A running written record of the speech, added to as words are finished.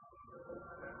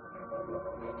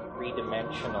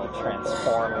three-dimensional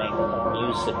transforming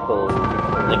musical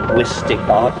linguistic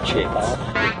objects,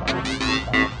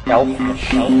 elf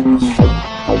machines.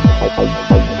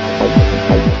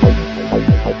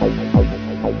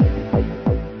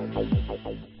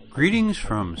 Greetings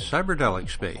from Cyberdelic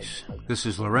Space. This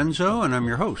is Lorenzo, and I'm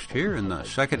your host here in the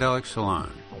Psychedelic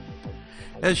Salon.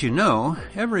 As you know,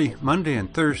 every Monday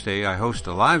and Thursday I host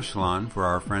a live salon for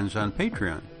our friends on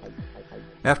Patreon.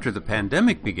 After the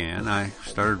pandemic began, I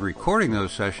started recording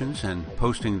those sessions and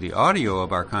posting the audio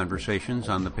of our conversations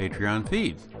on the Patreon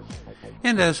feed.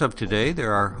 And as of today,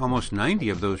 there are almost 90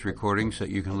 of those recordings that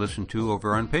you can listen to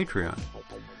over on Patreon.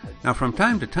 Now, from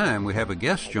time to time, we have a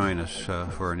guest join us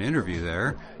for an interview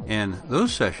there, and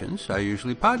those sessions I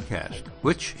usually podcast,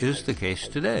 which is the case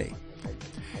today.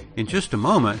 In just a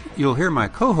moment, you'll hear my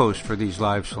co-host for these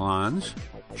live salons,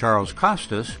 Charles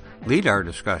Costas, lead our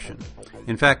discussion.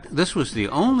 In fact, this was the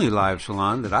only live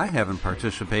salon that I haven't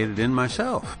participated in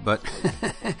myself, but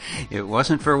it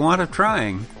wasn't for want of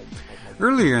trying.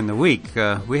 Earlier in the week,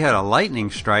 we had a lightning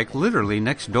strike literally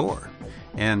next door.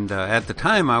 And at the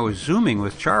time, I was Zooming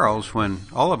with Charles when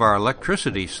all of our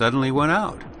electricity suddenly went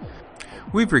out.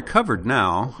 We've recovered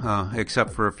now,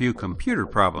 except for a few computer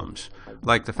problems,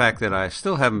 like the fact that I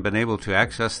still haven't been able to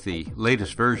access the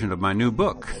latest version of my new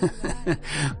book.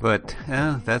 But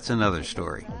that's another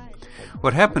story.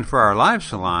 What happened for our live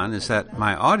salon is that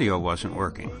my audio wasn't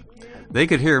working. They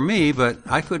could hear me, but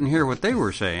I couldn't hear what they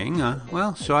were saying.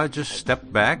 So I just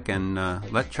stepped back and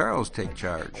let Charles take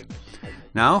charge.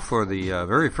 Now, for the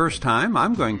very first time,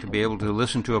 I'm going to be able to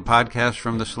listen to a podcast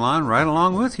from the salon right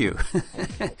along with you.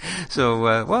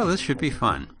 So, this should be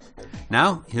fun.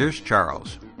 Now, here's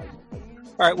Charles.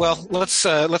 All right, well, let's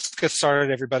get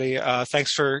started, everybody.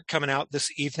 Thanks for coming out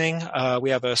this evening. We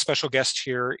have a special guest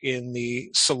here in the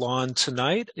salon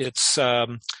tonight. It's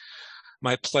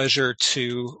my pleasure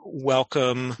to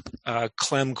welcome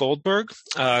Clem Goldberg.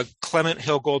 Clement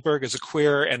Hill Goldberg is a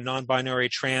queer and non-binary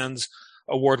trans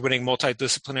award-winning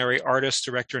multidisciplinary artist,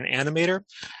 director, and animator.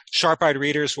 Sharp-eyed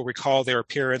readers will recall their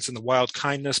appearance in The Wild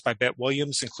Kindness by Bette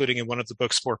Williams, including in one of the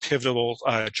book's more pivotal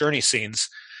journey scenes.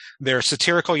 Their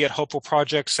satirical yet hopeful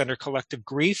projects center collective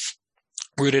grief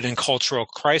rooted in cultural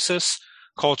crisis,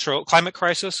 climate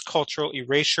crisis, cultural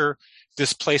erasure,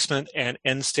 displacement, and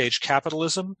end-stage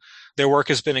capitalism. Their work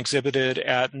has been exhibited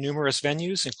at numerous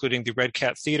venues, including the Red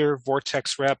Cat Theater,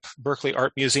 Vortex Rep, Berkeley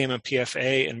Art Museum, and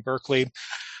PFA in Berkeley,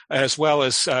 as well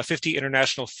as 50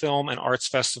 international film and arts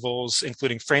festivals,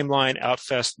 including Frameline,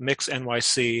 Outfest, Mix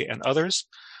NYC, and others.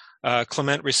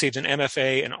 Clement received an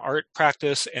MFA in art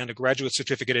practice and a graduate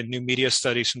certificate in new media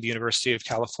studies from the University of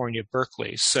California,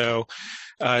 Berkeley. So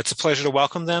it's a pleasure to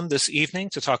welcome them this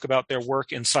evening to talk about their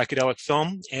work in psychedelic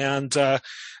film. And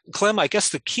Clem, I guess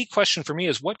the key question for me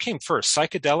is, what came first,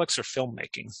 psychedelics or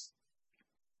filmmaking?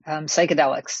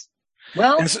 Psychedelics.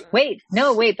 Well, wait,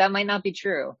 that might not be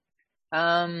true.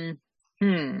 I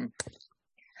think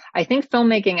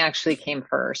filmmaking actually came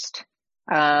first.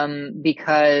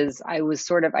 Because I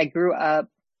grew up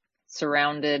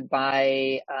surrounded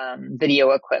by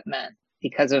video equipment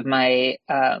because of my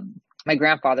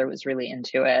grandfather was really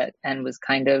into it and was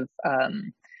kind of a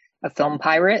film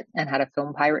pirate and had a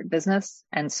film pirate business.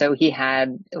 And so he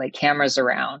had like cameras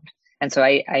around. And so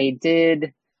I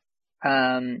did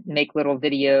make little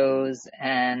videos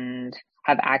and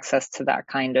have access to that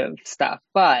kind of stuff.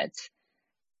 But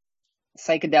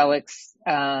psychedelics,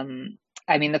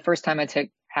 the first time I took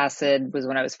acid was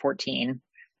when I was 14.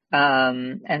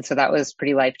 And so that was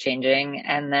pretty life-changing.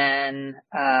 And then,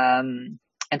 and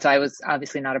so I was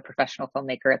obviously not a professional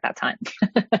filmmaker at that time.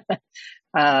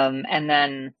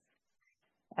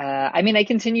 I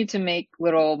continued to make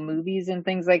little movies and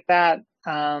things like that.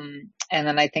 And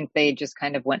then I think they just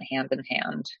kind of went hand in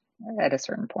hand at a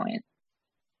certain point.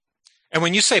 And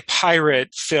when you say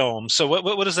pirate film, so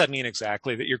what does that mean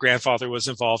exactly that your grandfather was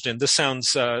involved in? This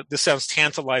sounds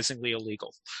tantalizingly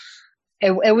illegal.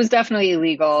 It was definitely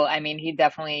illegal. I mean, he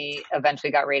definitely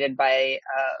eventually got raided by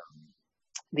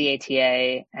the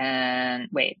ATA and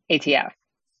ATF.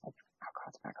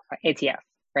 ATF,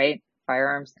 right?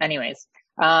 Firearms. Anyways.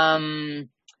 But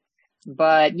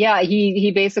yeah,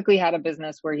 he basically had a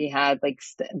business where he had like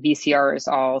VCRs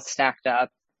all stacked up.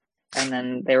 And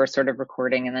then they were sort of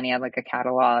recording, and then he had like a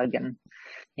catalog, and,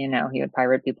 he would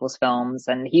pirate people's films.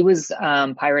 And he was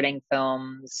pirating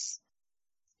films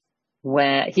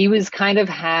when he was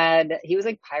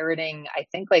pirating, I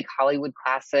think, like Hollywood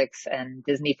classics and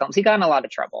Disney films. He got in a lot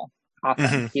of trouble often.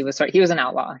 Mm-hmm. He was an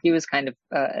outlaw. He was kind of,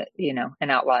 an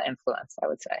outlaw influence, I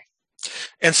would say.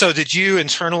 And so did you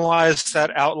internalize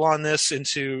that outlawness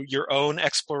into your own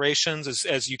explorations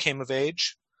as you came of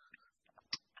age?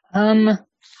 Um,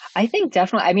 I think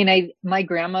definitely. I mean, my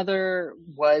grandmother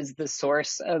was the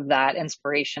source of that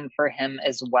inspiration for him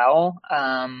as well.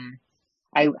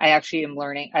 I actually am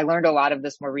learning. I learned a lot of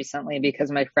this more recently because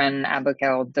my friend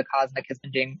Abigail DeCosmic has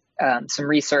been doing some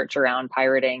research around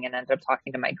pirating and ended up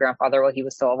talking to my grandfather while he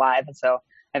was still alive, and so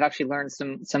I've actually learned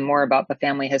some more about the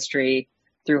family history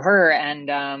through her.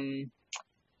 And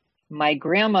my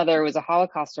grandmother was a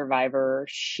Holocaust survivor.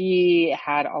 She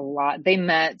had a lot. They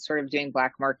met sort of doing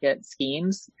black market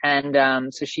schemes,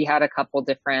 and so she had a couple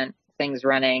different things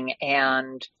running.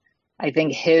 And I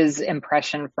think his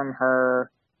impression from her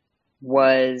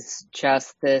was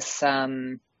just this, I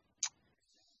don't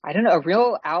know, a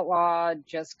real outlaw,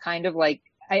 just kind of like,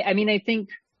 I mean, I think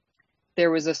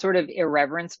there was a sort of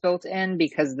irreverence built in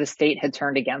because the state had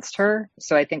turned against her.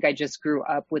 So I think I just grew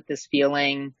up with this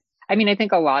feeling. I mean, I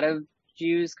think a lot of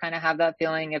Jews kind of have that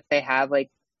feeling if they have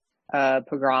like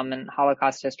pogrom and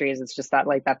Holocaust histories. It's just that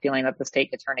like that feeling that the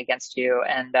state could turn against you.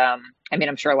 And I mean,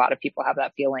 I'm sure a lot of people have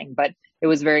that feeling, but it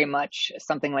was very much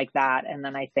something like that. And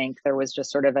then I think there was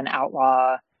just sort of an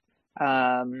outlaw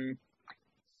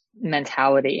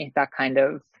mentality that kind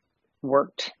of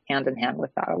worked hand in hand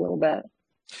with that a little bit.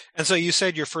 And so you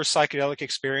said your first psychedelic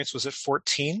experience was at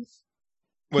 14?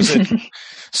 Was it?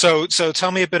 So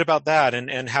tell me a bit about that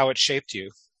and how it shaped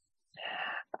you.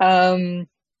 I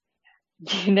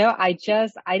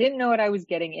didn't know what I was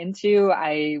getting into.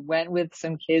 I went with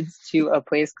some kids to a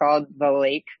place called The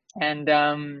Lake,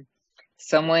 and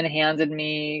someone handed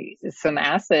me some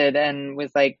acid and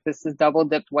was like, this is double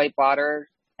dipped white water.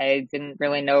 I didn't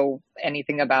really know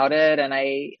anything about it.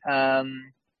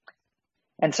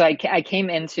 And so I came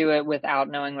into it without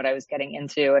knowing what I was getting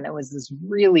into. And it was this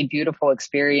really beautiful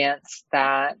experience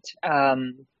that,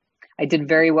 I did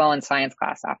very well in science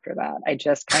class after that. I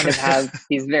just kind of have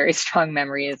these very strong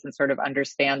memories and sort of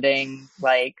understanding,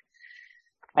 like,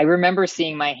 I remember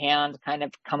seeing my hand kind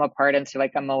of come apart into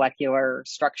like a molecular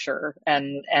structure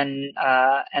and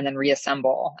then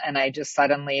reassemble. And I just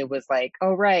suddenly was like,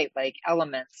 oh, right, like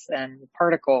elements and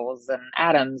particles and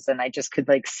atoms. And I just could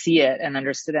like see it and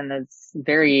understood. And it's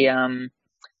very,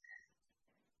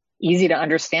 easy to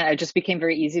understand. It just became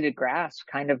very easy to grasp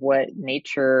kind of what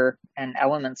nature and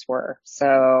elements were.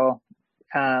 So,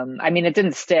 I mean, it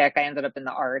didn't stick. I ended up in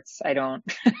the arts. I don't,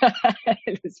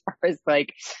 as far as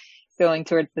like going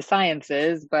towards the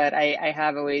sciences, but I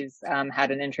have always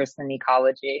had an interest in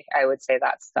ecology. I would say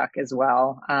that stuck as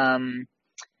well. And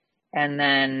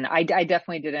then I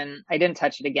definitely didn't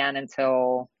touch it again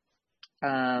until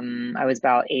I was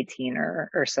about 18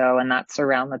 or so. And that's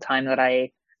around the time that I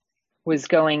was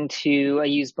going to a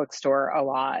used bookstore a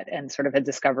lot and sort of had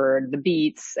discovered the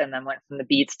Beats and then went from the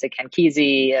Beats to Ken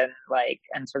Kesey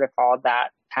and sort of followed that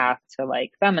path to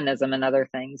like feminism and other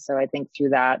things. So I think through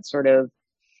that sort of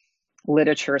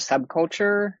literature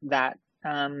subculture that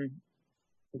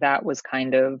was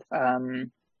kind of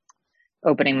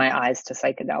opening my eyes to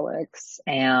psychedelics,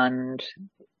 and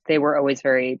they were always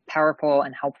very powerful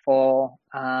and helpful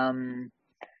and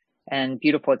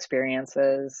beautiful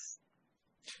experiences.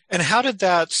 And how did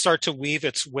that start to weave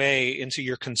its way into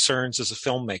your concerns as a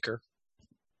filmmaker?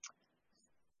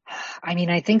 I mean,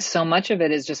 I think so much of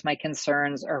it is just my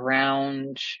concerns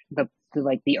around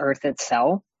the earth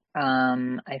itself.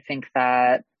 I think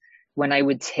that when I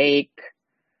would take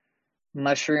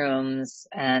mushrooms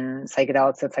and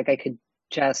psychedelics, it's like I could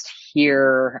just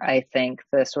hear, I think,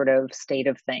 the sort of state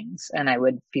of things, and I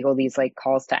would feel these like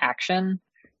calls to action,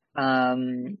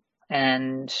 and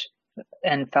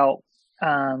felt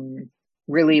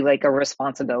really like a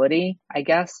responsibility, I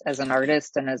guess, as an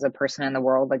artist and as a person in the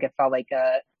world. Like it felt like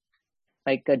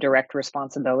a direct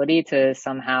responsibility to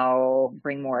somehow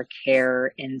bring more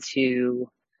care into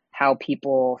how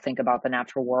people think about the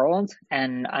natural world.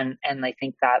 And I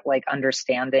think that like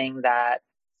understanding that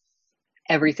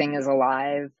everything is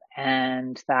alive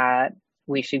and that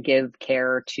we should give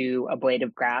care to a blade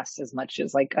of grass as much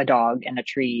as like a dog and a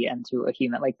tree and to a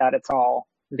human, like that. It's all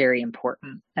very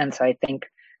important. And so I think,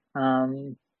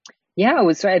 I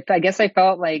guess I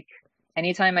felt like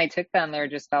anytime I took them, there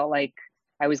just felt like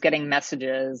I was getting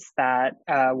messages that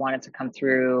wanted to come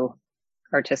through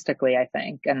artistically, I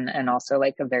think, and also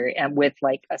like with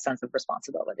like a sense of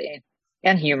responsibility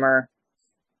and humor.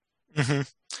 Mm-hmm.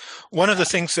 One of the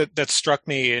things that struck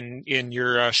me in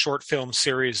your short film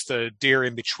series, The Deer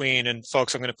in Between, and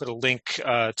folks, I'm going to put a link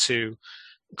to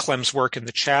Clem's work in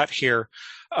the chat here.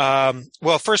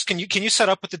 Well, first, can you set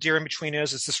up what The Deer in Between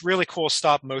is? It's this really cool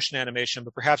stop motion animation,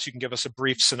 but perhaps you can give us a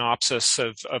brief synopsis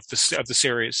of the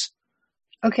series.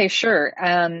 Okay, sure.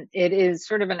 It is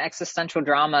sort of an existential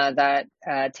drama that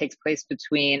takes place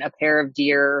between a pair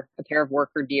of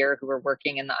worker deer who are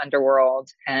working in the underworld,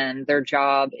 and their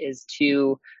job is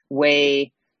to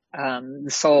weigh the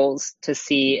souls to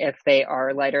see if they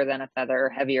are lighter than a feather,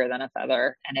 heavier than a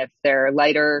feather. And if they're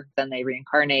lighter, then they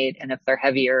reincarnate, and if they're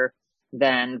heavier,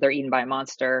 then they're eaten by a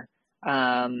monster.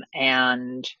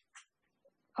 And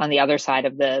on the other side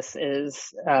of this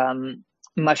is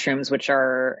mushrooms,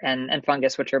 and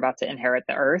fungus, which are about to inherit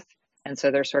the earth. And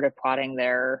so they're sort of plotting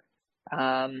their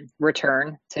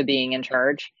return to being in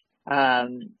charge.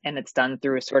 And it's done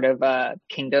through sort of a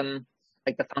kingdom,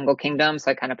 like the fungal kingdom.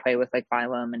 So I kind of play with like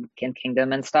phylum and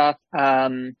kingdom and stuff.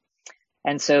 And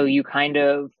so you kind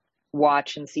of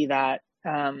watch and see that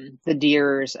the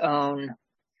deer's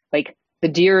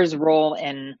role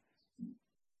in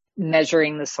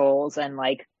measuring the souls and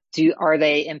like, are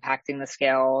they impacting the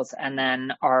scales, and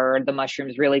then are the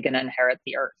mushrooms really going to inherit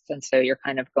the earth? And so you're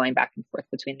kind of going back and forth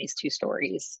between these two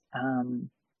stories. And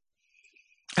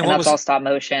that's all stop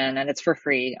motion, and it's for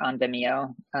free on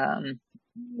Vimeo.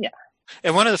 Yeah.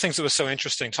 And one of the things that was so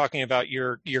interesting, talking about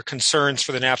your concerns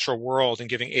for the natural world and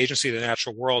giving agency to the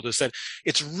natural world, is that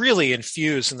it's really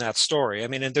infused in that story. I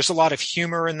mean, and there's a lot of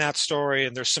humor in that story,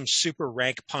 and there's some super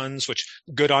rank puns, which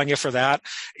good on you for that,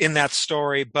 in that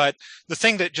story. But the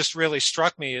thing that just really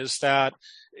struck me is that,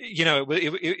 you know,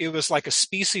 it was like a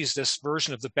this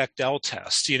version of the Bechdel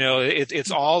test. You know,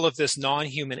 it's all of this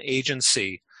non-human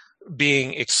agency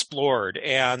being explored.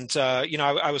 And, you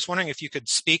know, I was wondering if you could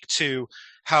speak to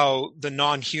how the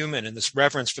non-human and this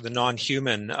reverence for the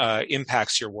non-human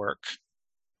impacts your work.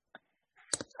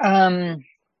 I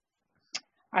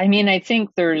mean, I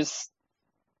think that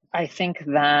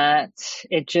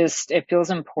it feels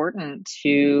important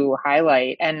to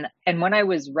highlight. And when I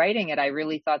was writing it, I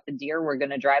really thought the deer were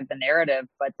going to drive the narrative,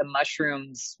 but the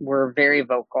mushrooms were very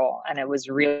vocal. And it was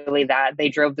really that they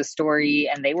drove the story,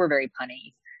 and they were very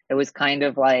punny. It was kind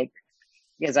of like,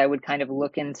 as I would kind of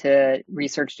look into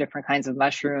research different kinds of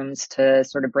mushrooms to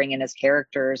sort of bring in as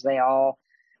characters, they all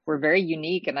were very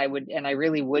unique. And I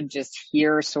really would just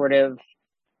hear sort of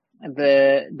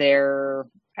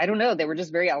I don't know, they were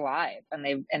just very alive, and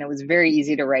it was very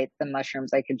easy to write the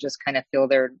mushrooms. I could just kind of feel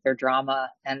their drama.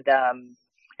 And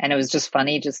it was just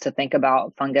funny just to think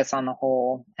about fungus on the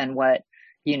whole, and what,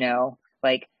 you know,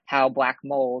 like how black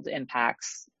mold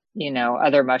impacts, you know,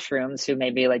 other mushrooms, who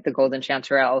maybe like the golden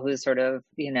chanterelle, who's sort of,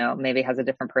 you know, maybe has a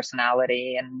different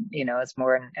personality, and, you know, is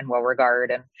more in well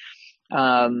regard.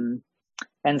 And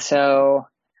so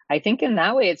I think in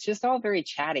that way, it's just all very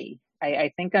chatty.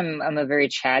 I think I'm a very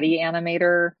chatty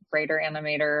writer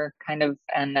animator kind of.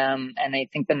 And I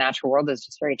think the natural world is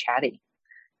just very chatty.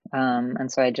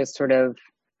 And so I just sort of,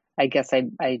 I guess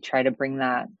I try to bring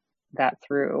that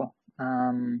through.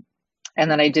 And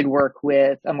then I did work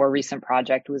with a more recent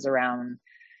project, was around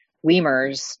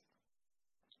lemurs.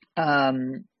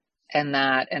 And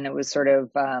it was sort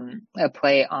of, a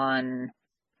play on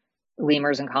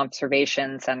lemurs in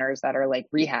conservation centers that are like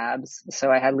rehabs. So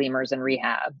I had lemurs in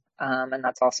rehab. And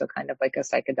that's also kind of like a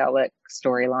psychedelic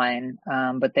storyline.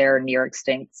 But they're near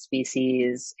extinct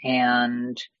species,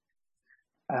 and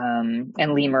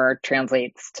lemur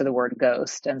translates to the word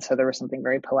ghost. And so there was something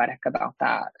very poetic about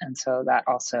that. And so that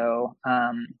also,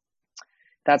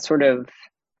 that sort of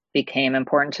became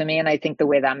important to me. And I think the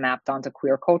way that mapped onto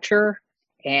queer culture,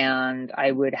 and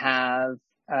I would have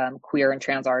queer and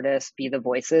trans artists be the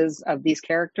voices of these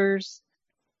characters.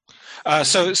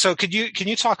 So can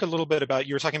you talk a little bit about,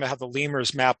 you were talking about how the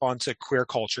lemurs map onto queer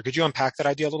culture. Could you unpack that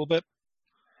idea a little bit?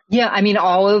 Yeah, I mean,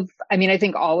 I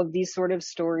think all of these sort of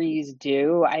stories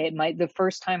do. The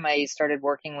first time I started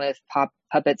working with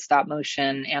puppet stop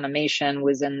motion animation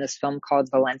was in this film called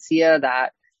Valencia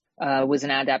that was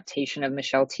an adaptation of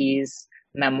Michelle T's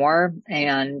memoir,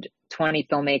 and 20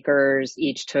 filmmakers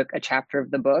each took a chapter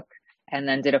of the book and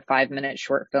then did a 5-minute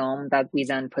short film that we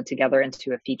then put together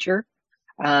into a feature.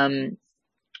 And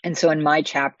so in my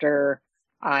chapter,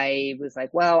 I was like,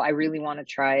 well, I really want to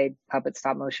try puppet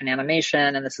stop motion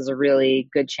animation, and this is a really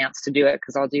good chance to do it,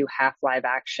 because I'll do half live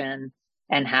action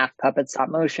and half puppet stop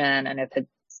motion. And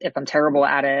if I'm terrible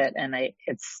at it and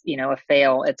it's, you know, a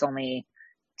fail, it's only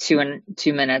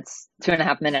 2.5 minutes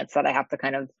that I have to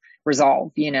kind of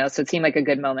resolve, you know. So it seemed like a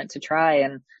good moment to try.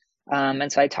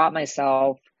 And so I taught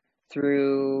myself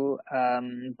through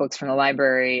books from the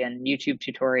library and YouTube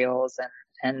tutorials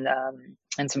and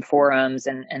some forums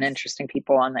and interesting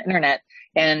people on the internet.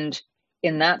 And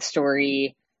in that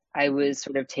story, I was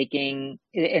sort of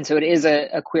and so it is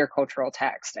a queer cultural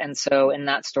text. And so in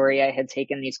that story, I had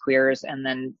taken these queers and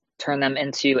then turned them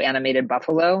into animated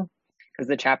buffalo, because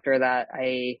the chapter that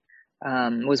I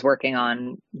was working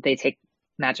on. They take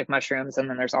magic mushrooms, and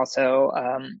then there's also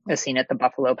a scene at the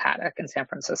Buffalo Paddock in San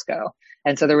Francisco.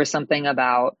 And so there was something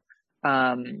about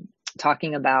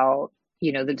talking about,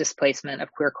 you know, the displacement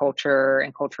of queer culture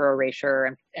and cultural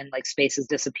erasure and like spaces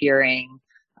disappearing,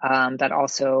 that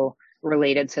also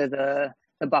related to the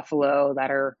buffalo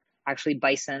that are actually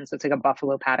bison. So it's like a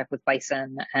buffalo paddock with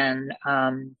bison. And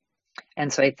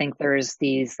so I think there's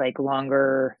these like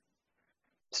longer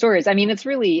stories. I mean, it's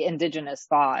really indigenous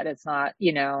thought. It's not,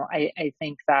 you know, I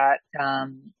think that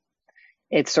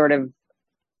it's sort of,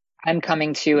 I'm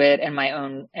coming to it in my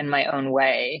own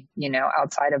way, you know,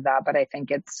 outside of that. But I think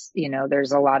it's, you know,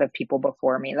 there's a lot of people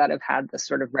before me that have had this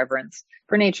sort of reverence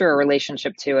for nature, a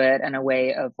relationship to it, and a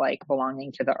way of like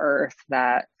belonging to the earth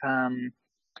that,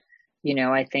 you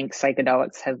know, I think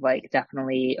psychedelics have like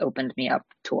definitely opened me up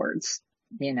towards,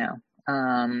 you know.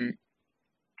 And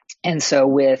so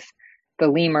with the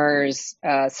lemurs,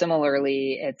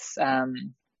 similarly, it's,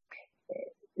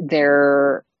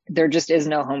 there just is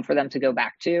no home for them to go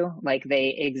back to. Like, they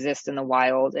exist in the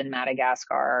wild in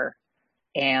Madagascar,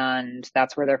 and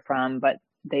that's where they're from, but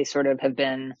they sort of have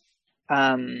been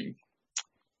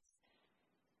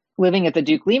living at the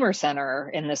Duke Lemur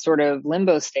Center in this sort of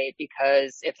limbo state,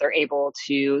 because if they're able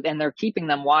to, and they're keeping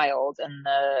them wild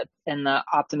in the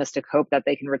optimistic hope that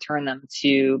they can return them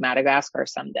to Madagascar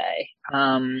someday.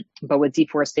 But with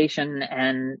deforestation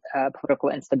and political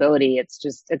instability,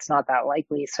 it's not that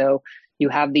likely. So you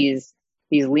have these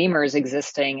lemurs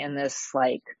existing in this,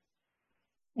 like,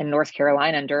 in North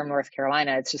Carolina, in Durham, North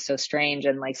Carolina. It's just so strange.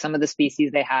 And like some of the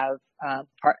species they have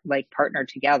partnered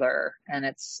together, and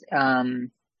it's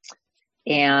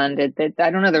and I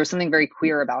don't know, there was something very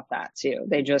queer about that too.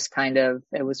 They just kind of,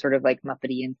 it was sort of like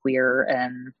Muppety and queer.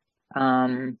 And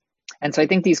so I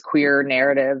think these queer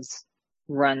narratives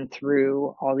run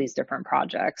through all these different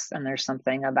projects. And there's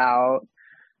something about,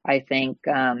 I think,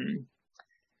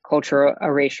 cultural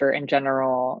erasure in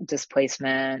general,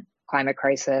 displacement, climate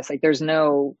crisis, like there's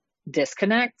no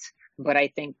disconnect, but I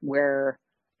think where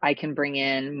I can bring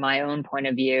in my own point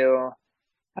of view,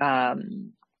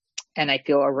 and I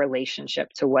feel a relationship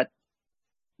to what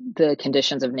the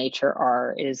conditions of nature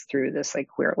are, is through this like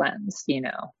queer lens, you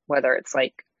know, whether it's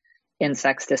like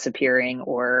insects disappearing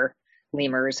or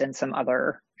lemurs in some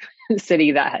other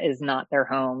city that is not their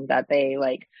home, that they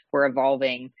like were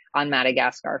evolving on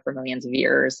Madagascar for millions of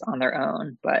years on their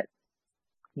own. But,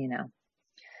 you know,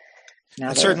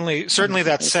 and certainly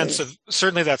that sense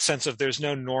of there's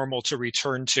no normal to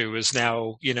return to is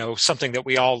now, you know, something that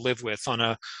we all live with on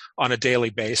a daily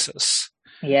basis.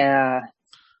 Yeah.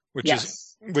 Which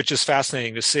is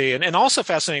fascinating to see. And also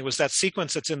fascinating was that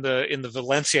sequence that's in the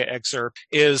Valencia excerpt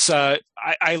is, I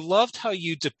loved how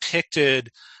you depicted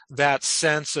that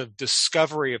sense of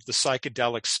discovery of the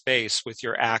psychedelic space with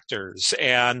your actors.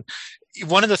 And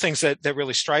one of the things that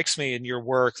really strikes me in your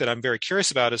work that I'm very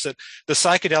curious about is that the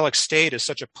psychedelic state is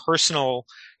such a personal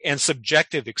and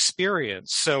subjective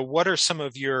experience. So what are some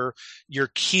of your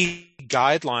key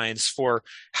guidelines for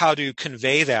how to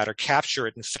convey that or capture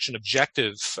it in such an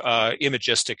objective,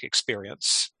 imagistic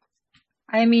experience?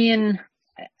 I mean,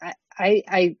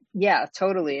 yeah,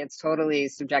 totally. It's totally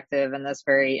subjective and this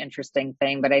very interesting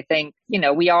thing. But I think, you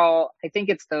know, I think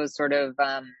it's those sort of,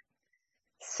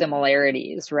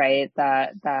 similarities, right,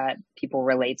 that people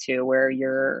relate to,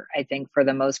 where I think for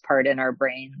the most part in our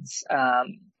brains,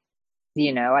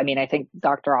 you know, I mean, I think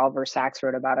Dr. Oliver Sacks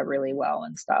wrote about it really well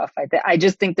and stuff. I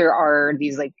just think there are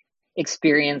these like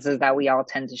experiences that we all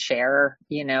tend to share,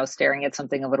 you know, staring at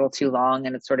something a little too long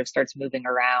and it sort of starts moving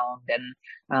around.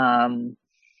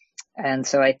 And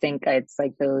so I think it's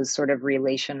like those sort of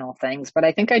relational things, but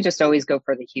I think I just always go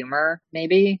for the humor,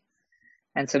 maybe.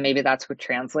 And so maybe that's what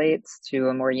translates to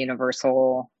a more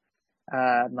universal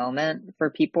moment for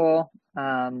people.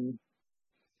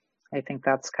 I think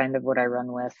that's kind of what I run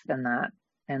with in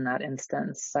that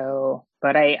instance. So,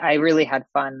 but I really had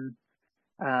fun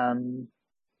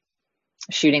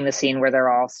shooting the scene where they're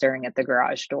all staring at the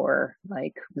garage door.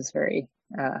 Like, it was very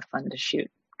fun to shoot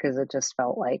because it just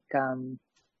felt like,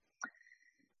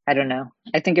 I don't know.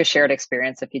 I think a shared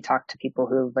experience if you talk to people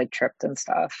who've like tripped and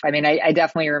stuff. I mean, I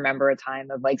definitely remember a time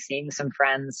of like seeing some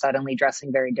friends suddenly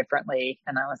dressing very differently.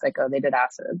 And I was like, oh, they did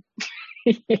acid.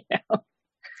 You know?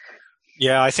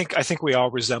 Yeah, I think we all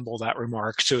resemble that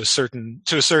remark to a certain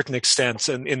extent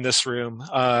in this room.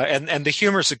 And the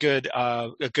humor is a good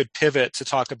pivot to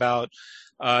talk about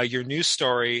your news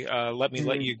story. Let me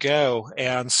let you go.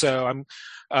 And so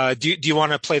do you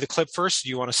want to play the clip first? Or do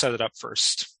you want to set it up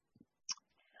first?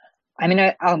 I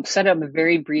mean, I'll set up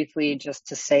very briefly just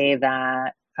to say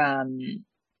that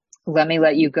Let Me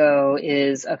Let You Go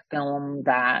is a film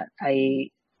that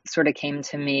I sort of came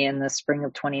to me in the spring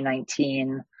of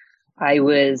 2019. I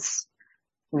was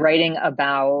writing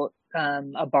about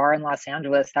a bar in Los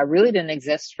Angeles that really didn't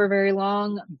exist for very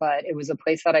long, but it was a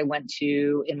place that I went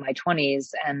to in my 20s.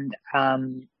 And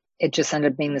it just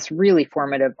ended up being this really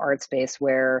formative art space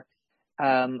where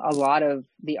a lot of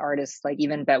the artists, like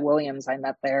even Bette Williams, I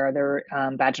met there.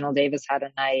 Vaginal Davis had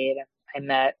a night. I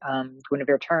met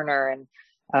Guinevere Turner,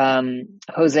 and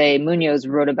Jose Munoz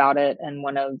wrote about it in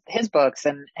one of his books.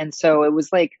 And so it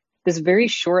was like this very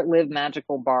short-lived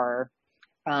magical bar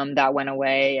that went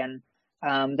away. And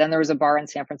then there was a bar in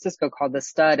San Francisco called The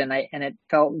Stud, and it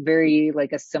felt very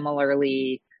like a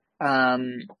similarly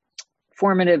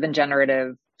formative and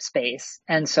generative space.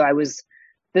 And so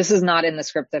this is not in the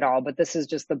script at all, but this is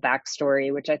just the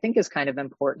backstory, which I think is kind of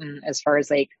important as far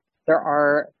as like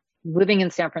living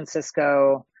in San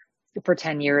Francisco for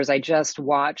 10 years. I just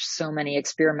watched so many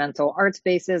experimental art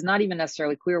spaces, not even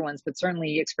necessarily queer ones, but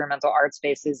certainly experimental art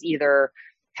spaces either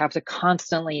have to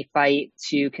constantly fight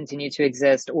to continue to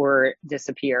exist or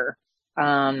disappear.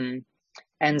 And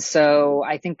so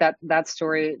I think that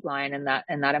storyline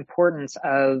and that importance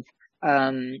of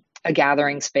a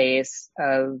gathering space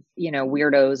of,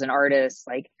 weirdos and artists,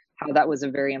 like how that was a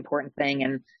very important thing.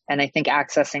 And I think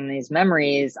accessing these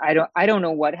memories, I don't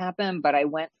know what happened, but I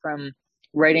went from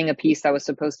writing a piece that was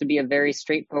supposed to be a very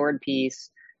straightforward piece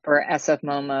for SF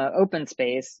MoMA open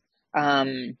space,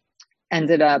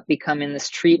 ended up becoming this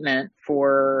treatment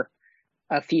for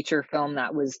a feature film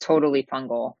that was totally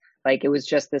fungal. Like it was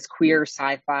just this queer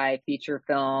sci-fi feature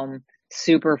film,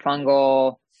 super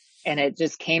fungal. And it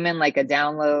just came in like a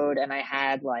download, and I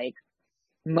had like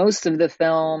most of the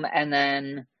film, and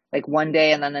then like one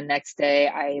day and then the next day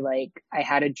I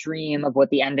had a dream of what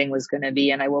the ending was going to be,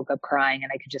 and I woke up crying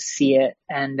and I could just see it.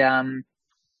 And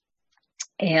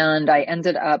I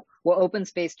ended up, Open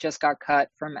Space just got cut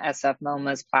from SF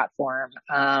MoMA's platform.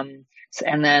 And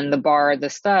then the bar, The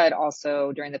Stud,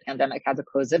 also during the pandemic had to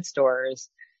close its doors.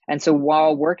 And so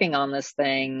while working on this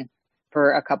thing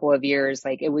for a couple of years,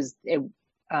 like it was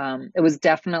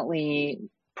definitely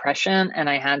prescient, and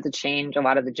I had to change a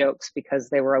lot of the jokes because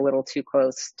they were a little too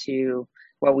close to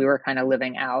what we were kind of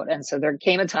living out. And so there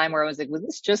came a time where I was like, was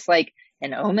this just like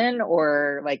an omen,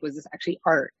 or like, was this actually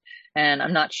art? And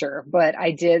I'm not sure, but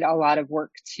I did a lot of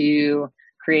work to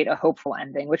create a hopeful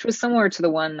ending, which was similar to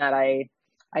the one that I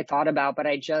thought about, but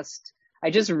I just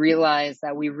realized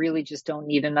that we really just don't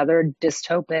need another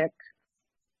dystopic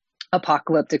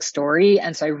apocalyptic story.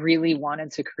 And so I really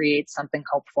wanted to create something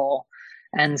hopeful.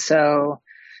 And so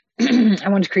I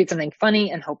wanted to create something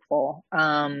funny and hopeful.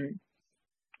 And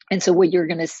so what you're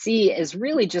going to see is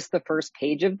really just the first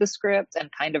page of the script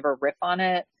and kind of a riff on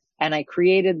it. And I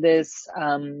created this,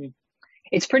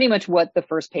 it's pretty much what the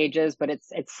first page is, but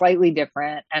it's slightly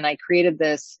different. And I created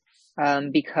this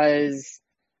because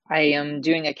I am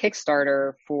doing a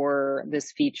Kickstarter for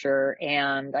this feature,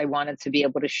 and I wanted to be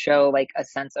able to show like a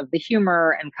sense of the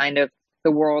humor and kind of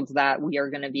the world that we are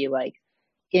going to be like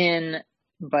in,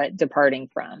 but departing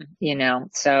from,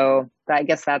 So I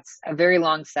guess that's a very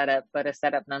long setup, but a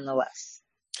setup nonetheless.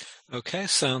 Okay,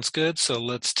 sounds good. So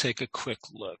let's take a quick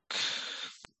look.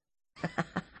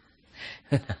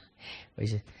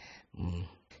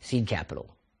 Seed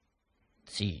capital.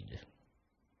 Seed.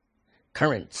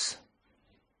 Currents.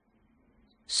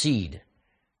 Seed.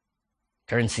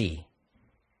 Currency.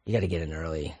 You gotta get in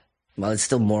early. Well, it's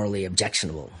still morally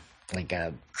objectionable. Like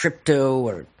crypto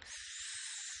or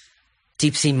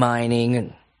deep sea mining,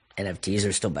 and NFTs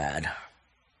are still bad.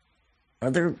 Are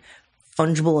there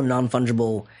fungible and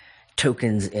non-fungible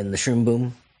tokens in the shroom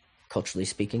boom, culturally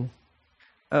speaking?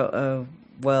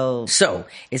 Well... So,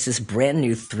 it's this brand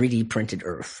new 3D printed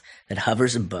Earth that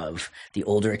hovers above the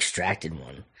older extracted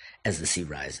one as the sea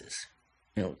rises.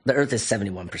 The Earth is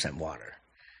 71% water.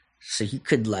 So you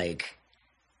could, like,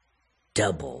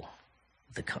 double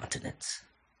the continents.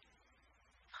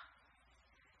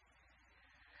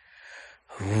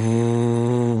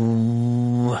 Ooh.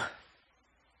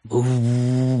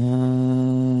 Ooh.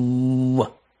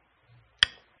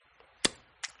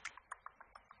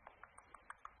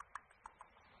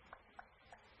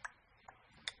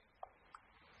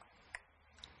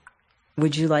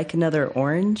 Would you like another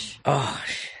orange? Oh,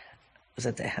 was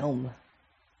at the helm.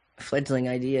 A fledgling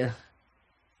idea.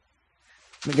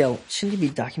 Miguel, shouldn't you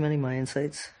be documenting my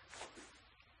insights?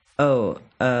 Oh,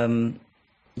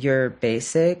 you're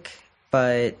basic,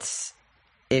 but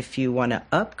if you want to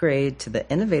upgrade to the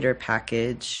innovator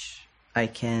package, I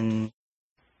can...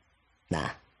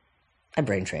 Nah. I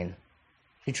brain train.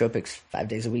 Nootropics 5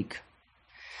 days a week.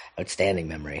 Outstanding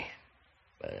memory.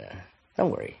 But don't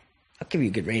worry. I'll give you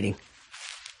a good rating.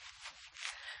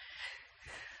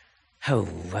 Oh.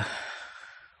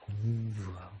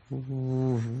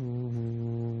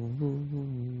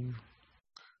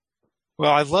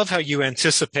 Well, I love how you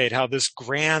anticipate how this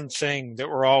grand thing that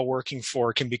we're all working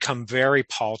for can become very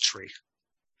paltry.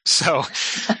 So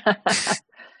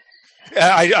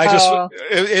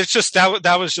it's just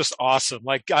that was just awesome.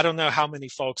 Like, I don't know how many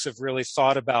folks have really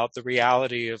thought about the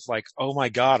reality of like, oh my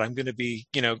God, I'm going to be,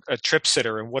 a trip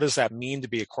sitter. And what does that mean to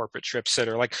be a corporate trip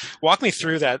sitter? Like, walk me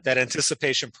through that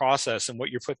anticipation process and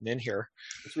what you're putting in here.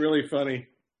 It's really funny.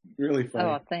 Really funny.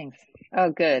 Oh, thanks.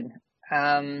 Oh, good.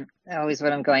 Always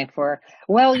what I'm going for.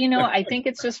 Well, I think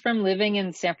it's just from living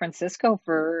in San Francisco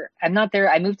I'm not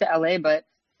there. I moved to LA, but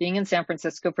being in San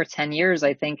Francisco for 10 years,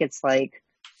 I think it's like,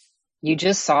 you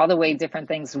just saw the way different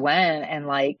things went. And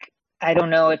like, I don't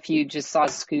know if you just saw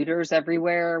scooters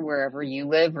everywhere, wherever you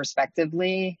live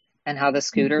respectively, and how the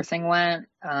scooter thing went.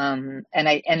 And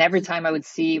every time I would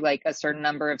see like a certain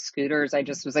number of scooters, I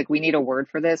just was like, we need a word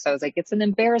for this. I was like, it's an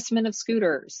embarrassment of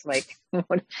scooters. Like,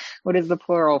 what is the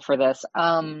plural for this?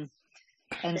 And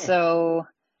so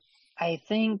I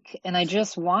think, and I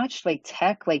just watched like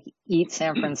tech, like eat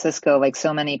San Francisco, like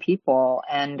so many people,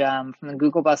 and from the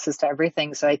Google buses to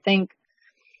everything. So I think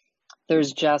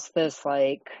there's just this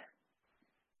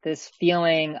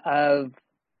feeling of,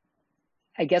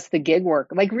 I guess, the gig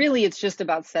work. Like, really, it's just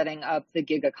about setting up the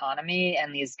gig economy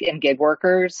and gig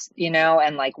workers,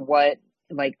 and like what,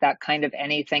 like that kind of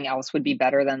anything else would be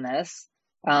better than this.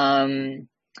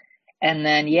 And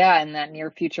then, in that near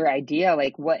future idea,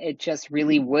 like what it just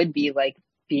really would be like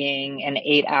being in an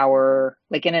 8-hour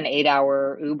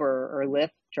Uber or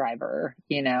Lyft driver,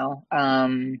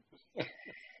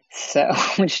 so,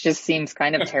 which just seems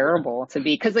kind of terrible to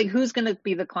be, because like, who's going to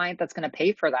be the client that's going to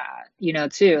pay for that,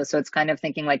 too? So it's kind of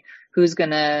thinking like, who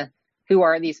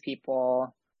are these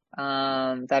people,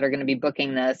 that are going to be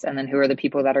booking this? And then who are the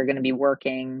people that are going to be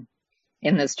working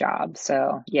in this job?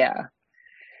 So, yeah.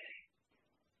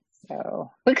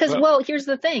 So, because, well, here's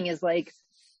the thing is like,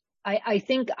 I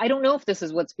think, I don't know if this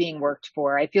is what's being worked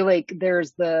for. I feel like there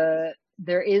is the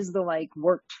like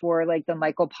worked for like the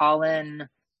Michael Pollan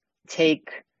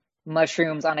take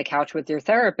mushrooms on a couch with your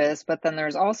therapist, but then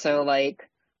there's also like,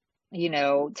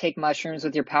 take mushrooms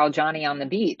with your pal Johnny on the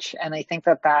beach. And I think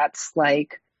that's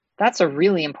a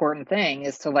really important thing,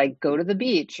 is to like go to the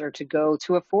beach or to go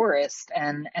to a forest.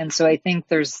 And so I think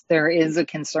there is a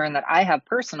concern that I have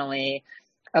personally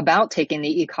about taking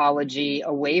the ecology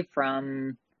away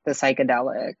from the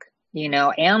psychedelic,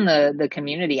 and the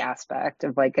community aspect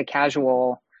of like a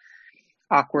casual,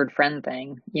 awkward friend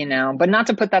thing, but not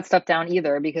to put that stuff down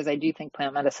either, because I do think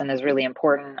plant medicine is really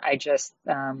important. I just,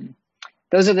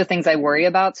 those are the things I worry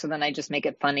about. So then I just make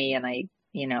it funny and I,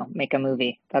 make a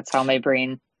movie. That's how my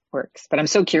brain works. But I'm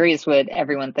so curious what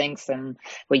everyone thinks and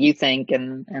what you think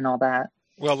and all that.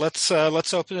 Well, let's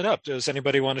open it up. Does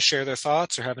anybody want to share their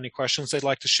thoughts or have any questions they'd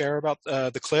like to share about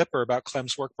the clip or about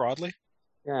Clem's work broadly?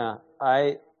 Yeah,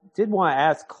 I did want to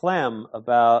ask Clem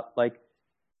about like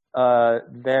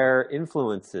their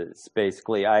influences.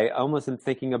 Basically, I almost am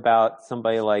thinking about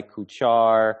somebody like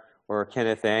Kuchar or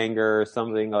Kenneth Anger or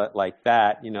something like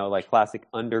that. Like classic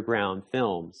underground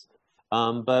films.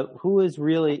 But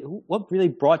what really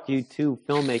brought you to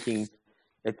filmmaking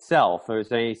itself? Or is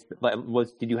there any,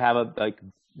 did you have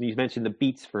you mentioned the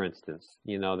Beats, for instance,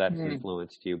 that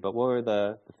influenced you, but what were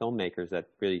the filmmakers that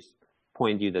really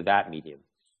pointed you to that medium?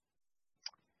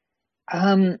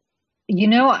 I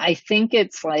think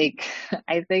it's like,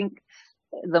 I think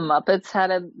the Muppets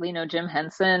had Jim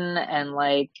Henson and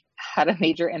like had a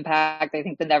major impact. I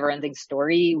think the Neverending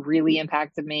Story really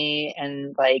impacted me,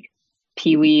 and like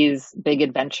Pee-wee's Big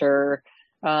Adventure.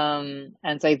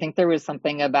 And so I think there was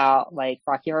something about like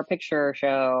Rocky Horror Picture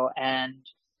Show and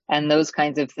those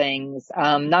kinds of things.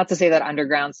 Not to say that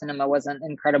underground cinema wasn't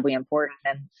incredibly important.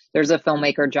 And there's a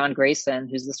filmmaker, John Grayson,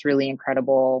 who's this really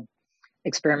incredible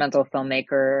experimental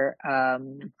filmmaker,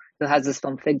 who has this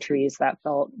film Fig Trees that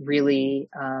felt really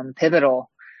pivotal,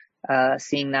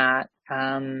 seeing that.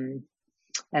 And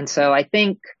so I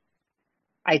think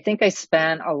I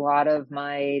spent a lot of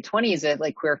my 20s at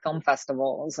like queer film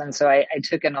festivals. And so I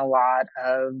took in a lot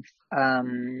of,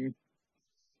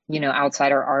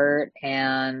 outsider art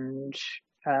and,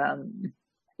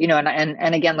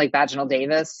 and again, like Vaginal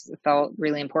Davis felt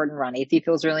really important. Ron Athey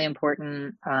feels really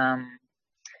important.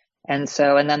 And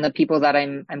then the people that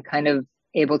I'm kind of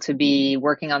able to be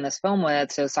working on this film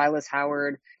with. So Silas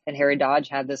Howard and Harry Dodge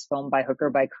had this film By Hook or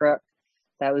By Crook.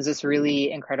 That was this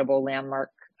really incredible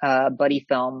landmark, buddy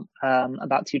film,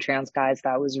 about two trans guys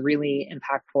that was really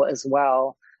impactful as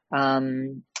well.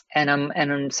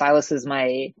 Silas is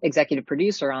my executive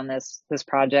producer on this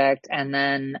project. And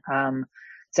then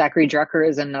Zachary Drucker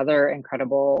is another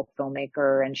incredible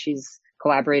filmmaker, and she's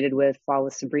collaborated with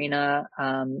Flawless Sabrina.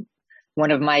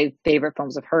 One of my favorite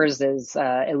films of hers is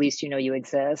At Least You Know You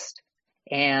Exist.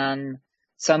 And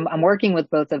so I'm working with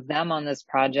both of them on this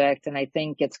project, and I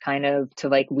think it's kind of to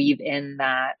like weave in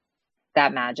that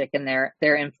magic and their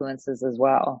influences as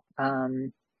well.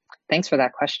 Thanks for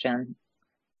that question.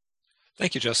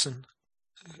 Thank you, Justin.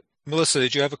 Melissa,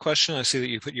 did you have a question? I see that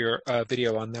you put your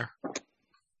video on there.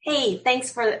 Hey,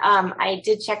 thanks for, I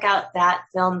did check out that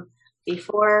film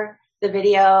before the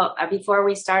video, before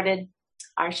we started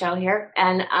our show here.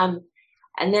 And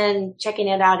then checking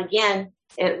it out again,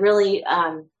 it really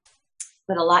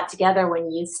put a lot together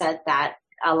when you said that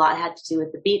a lot had to do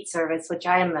with the Beat Service, which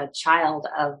I am a child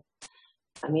of.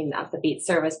 I mean, not the Beat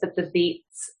Service, but the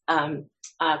Beats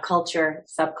culture,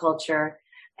 subculture.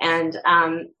 And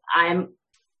I'm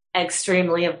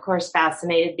extremely, of course,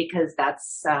 fascinated because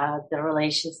that's the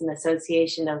relations and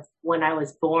association of when I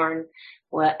was born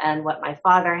and what my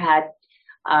father had.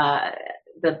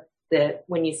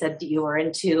 When you said you were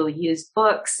into used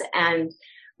books, and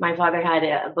my father had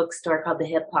a bookstore called the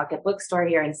Hip Pocket Bookstore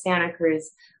here in Santa Cruz,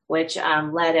 which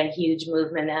led a huge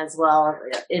movement as well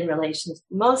in relations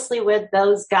mostly with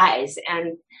those guys.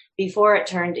 And before it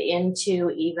turned into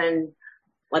even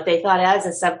what they thought as a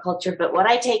subculture. But what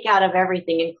I take out of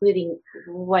everything, including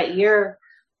what you're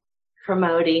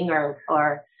promoting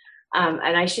or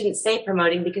and I shouldn't say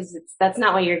promoting because that's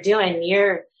not what you're doing.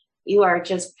 You are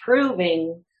just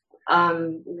proving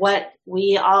what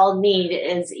we all need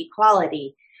is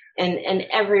equality in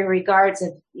every regards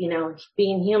of,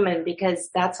 being human, because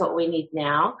that's what we need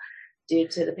now due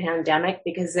to the pandemic,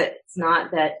 because it's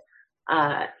not that,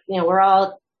 we're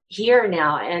all here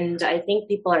now. And I think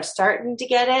people are starting to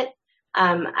get it.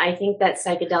 I think that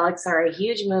psychedelics are a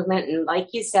huge movement. And like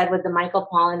you said, with the Michael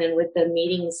Pollan and with the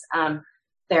meetings,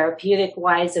 therapeutic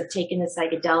wise of taking the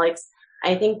psychedelics,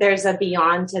 I think there's a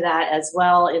beyond to that as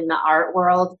well in the art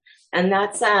world. And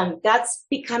that's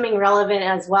becoming relevant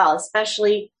as well,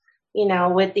 especially,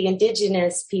 with the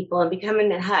indigenous people and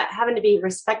having to be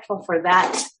respectful for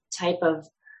that type of,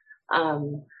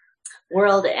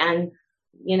 world. And,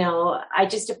 I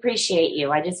just appreciate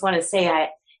you. I just want to say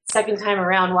second time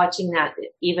around watching that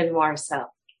even more so.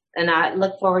 And I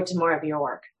look forward to more of your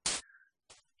work.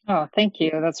 Oh, thank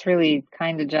you. That's really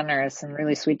kind and generous and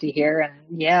really sweet to hear.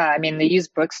 And yeah, I mean, the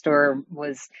used bookstore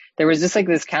there was just like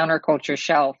this counterculture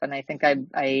shelf. And I think I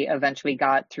eventually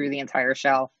got through the entire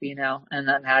shelf, and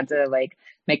then had to like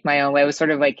make my own way. It was sort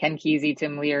of like Ken Kesey,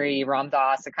 Tim Leary, Ram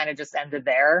Dass. It kind of just ended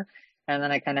there. And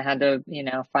then I kind of had to,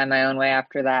 find my own way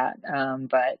after that.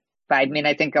 But I mean,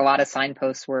 I think a lot of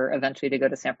signposts were eventually to go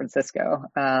to San Francisco,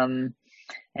 and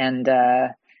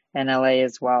LA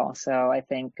as well. So I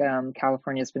think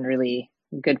California has been really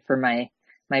good for my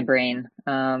brain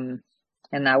in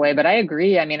that way. But I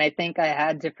agree. I mean, I think I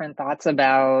had different thoughts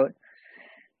about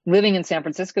living in San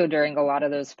Francisco during a lot of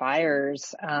those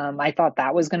fires. I thought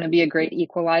that was going to be a great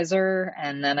equalizer.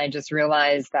 And then I just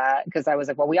realized that, because I was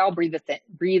like, well, we all breathe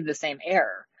the same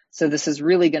air. So this is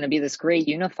really going to be this great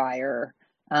unifier.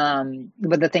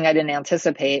 But the thing I didn't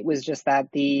anticipate was just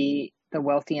that the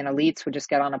wealthy and elites would just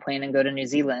get on a plane and go to New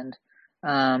Zealand.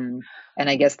 And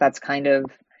I guess that's kind of,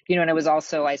 and it was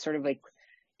also, I sort of like,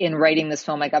 in writing this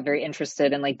film, I got very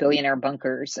interested in like billionaire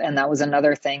bunkers. And that was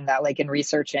another thing that like in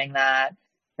researching that,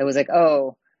 it was like,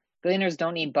 oh, billionaires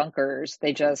don't need bunkers.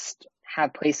 They just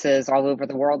have places all over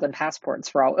the world and passports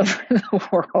for all over the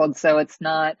world. So it's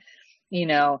not,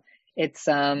 it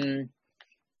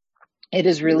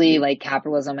is really like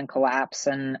capitalism and collapse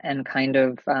and kind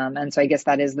of, and so I guess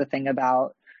that is the thing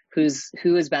about who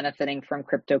is benefiting from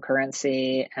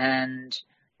cryptocurrency and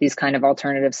these kind of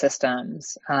alternative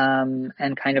systems,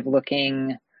 and kind of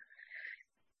looking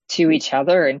to each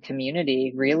other in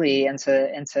community, really,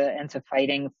 into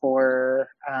fighting for,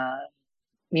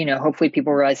 hopefully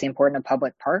people realize the importance of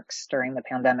public parks during the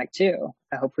pandemic too.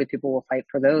 Hopefully people will fight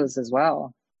for those as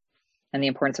well, and the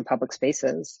importance of public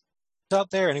spaces. Out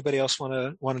there, anybody else want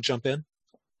to jump in?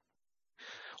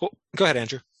 Well, go ahead,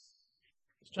 Andrew.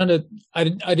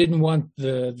 I didn't want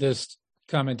this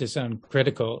comment to sound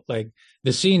critical. Like,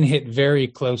 the scene hit very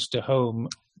close to home,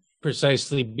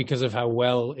 precisely because of how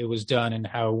well it was done and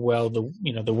how well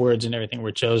the words and everything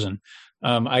were chosen.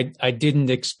 I didn't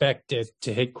expect it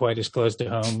to hit quite as close to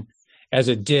home as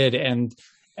it did, and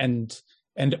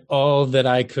all that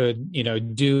I could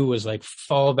do was like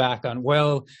fall back on,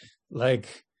 well,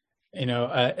 like,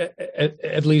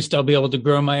 at least I'll be able to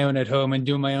grow my own at home and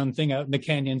do my own thing out in the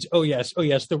canyons. Oh yes,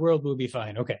 the world will be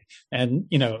fine. Okay. And,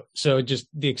 so just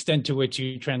the extent to which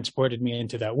you transported me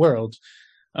into that world,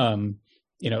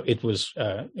 it was,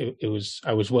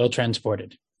 I was well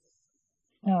transported.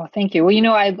 Oh, thank you.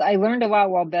 Well, I learned a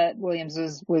lot while Bette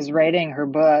Williams was writing her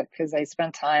book because I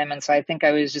spent time. And so I think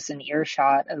I was just in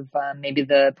earshot of maybe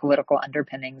the political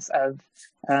underpinnings of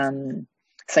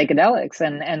psychedelics.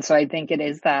 And so I think it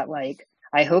is that, like,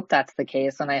 I hope that's the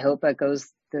case. And I hope it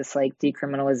goes this like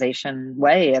decriminalization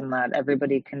way and that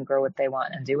everybody can grow what they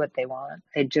want and do what they want.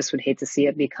 I just would hate to see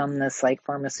it become this like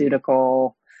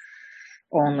pharmaceutical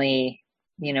only,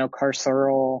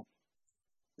 carceral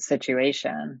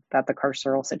situation, that the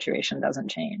carceral situation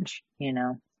doesn't change,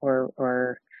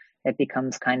 or it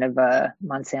becomes kind of a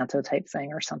Monsanto type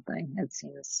thing or something. It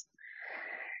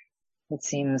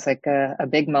seems like a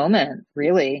big moment,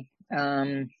 really.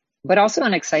 But also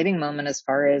an exciting moment as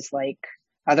far as like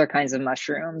other kinds of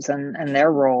mushrooms and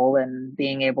their role in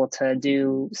being able to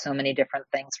do so many different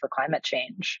things for climate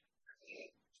change.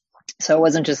 So it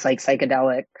wasn't just like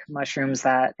psychedelic mushrooms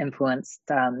that influenced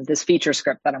this feature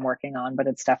script that I'm working on, but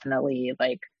it's definitely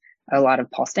like a lot of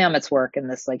Paul Stamets work and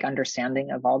this like understanding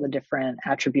of all the different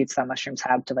attributes that mushrooms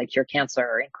have to like cure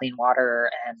cancer and clean water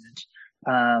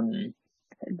and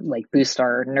like boost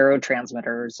our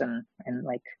neurotransmitters and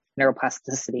like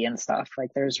neuroplasticity and stuff.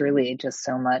 Like there's really just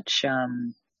so much, I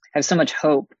have so much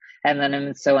hope. And then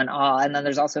I'm so in awe. And then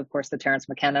there's also, of course, the Terence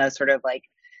McKenna sort of like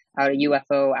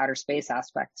UFO outer space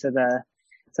aspect to the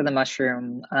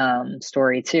mushroom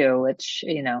story too, which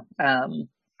I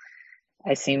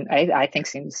think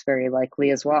seems very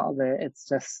likely as well. That it's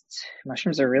just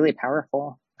mushrooms are really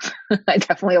powerful. I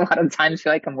definitely a lot of times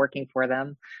feel like I'm working for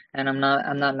them, and I'm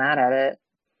not mad at it.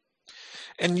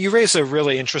 And you raise a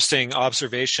really interesting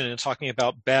observation in talking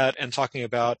about Bette and talking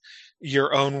about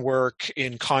your own work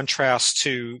in contrast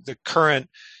to the current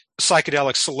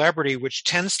psychedelic celebrity, which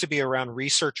tends to be around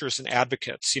researchers and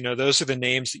advocates. Those are the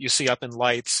names that you see up in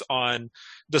lights on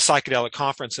the psychedelic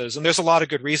conferences. And there's a lot of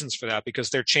good reasons for that,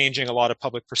 because they're changing a lot of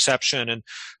public perception and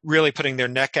really putting their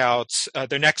necks out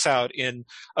in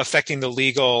affecting the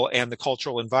legal and the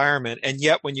cultural environment. And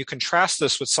yet when you contrast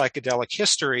this with psychedelic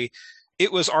history, it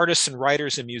was artists and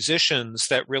writers and musicians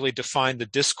that really defined the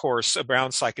discourse around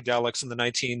psychedelics in the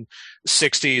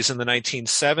 1960s and the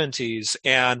 1970s.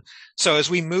 And so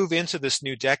as we move into this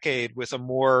new decade with a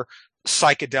more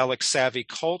psychedelic savvy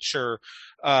culture,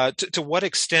 to what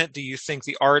extent do you think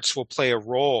the arts will play a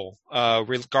role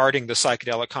regarding the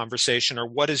psychedelic conversation? Or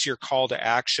what is your call to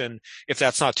action, if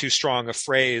that's not too strong a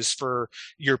phrase, for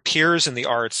your peers in the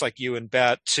arts like you and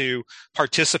Bette to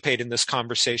participate in this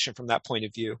conversation from that point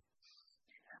of view?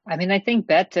 I mean, I think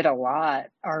Bette did a lot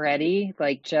already,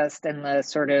 like just in the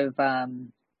sort of,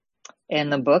 in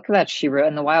the book that she wrote,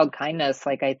 in The Wild Kindness,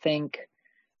 like I think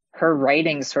her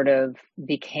writing sort of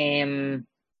became,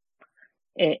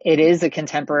 it is a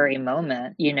contemporary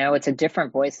moment, it's a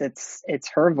different voice. It's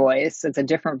her voice. It's a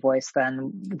different voice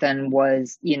than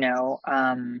was,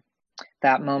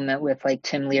 that moment with like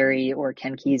Tim Leary or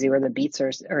Ken Kesey or the Beats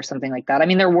or something like that. I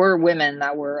mean, there were women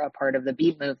that were a part of the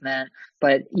Beat movement,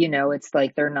 but it's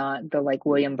like they're not the like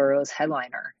William Burroughs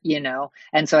headliner,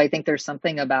 And so I think there's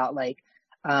something about like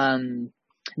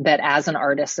that as an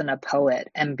artist and a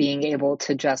poet and being able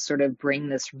to just sort of bring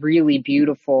this really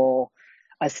beautiful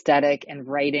aesthetic and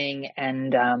writing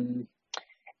and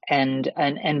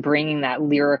bringing that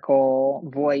lyrical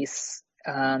voice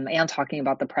and talking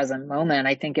about the present moment.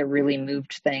 I think it really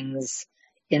moved things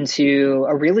into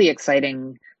a really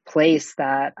exciting place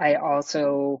that I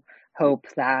also hope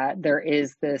that there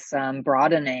is this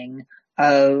broadening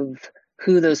of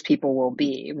who those people will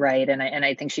be, right? And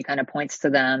I think she kind of points to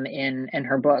them in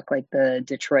her book, like the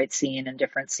Detroit scene and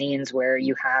different scenes where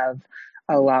you have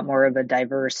a lot more of a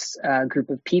diverse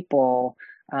group of people.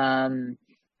 And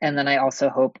then I also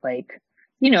hope like,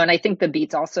 and I think the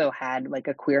Beats also had like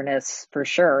a queerness for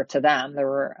sure to them. There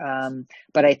were,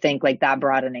 but I think like that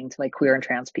broadening to like queer and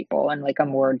trans people and like a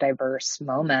more diverse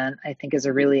moment, I think is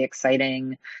a really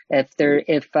exciting, if there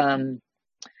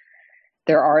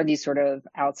are these sort of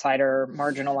outsider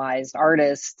marginalized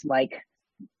artists like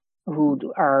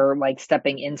who are like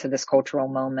stepping into this cultural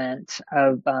moment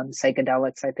of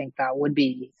psychedelics, I think that would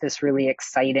be this really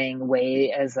exciting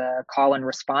way as a call and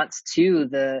response to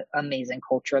the amazing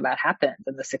culture that happened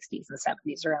in the 60s and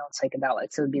 70s around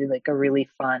psychedelics. It would be like a really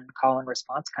fun call and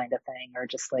response kind of thing, or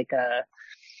just like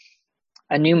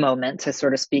a new moment to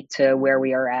sort of speak to where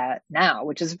we are at now,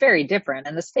 which is very different.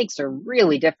 And the stakes are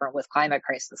really different with climate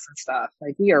crisis and stuff.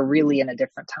 Like we are really in a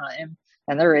different time.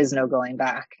 and there is no going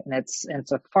back. And it's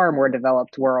a far more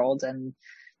developed world, and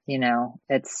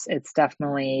it's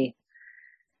definitely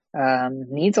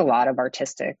needs a lot of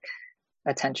artistic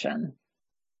attention.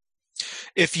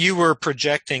 If you were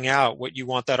projecting out what you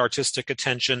want that artistic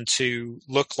attention to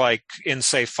look like in,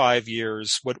 say, 5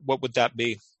 years, what would that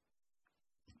be?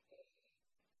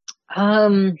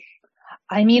 I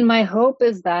mean, my hope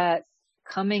is that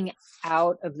coming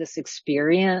out of this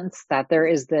experience, that there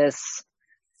is this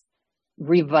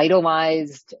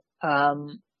revitalized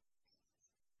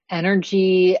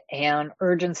energy and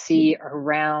urgency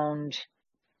around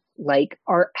like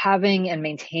art, having and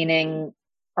maintaining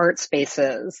art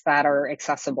spaces that are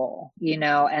accessible,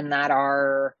 and that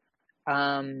are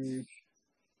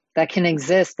that can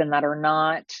exist and that are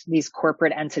not these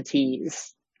corporate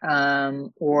entities,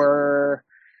 or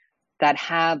that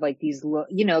have like these,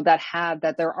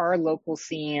 that there are local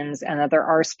scenes and that there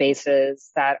are spaces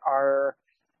that are,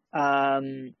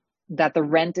 that the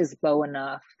rent is low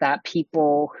enough that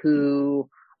people who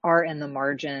are in the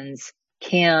margins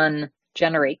can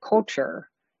generate culture,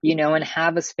 and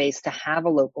have a space to have a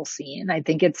local scene. I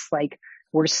think it's like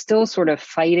we're still sort of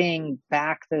fighting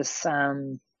back this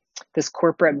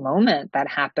corporate moment that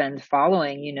happened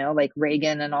following, like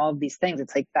Reagan and all of these things.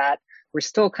 It's like that we're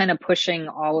still kind of pushing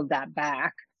all of that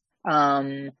back.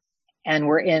 And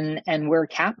where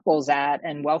capital's at,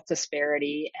 and wealth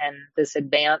disparity, and this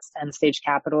advanced end stage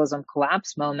capitalism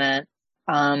collapse moment.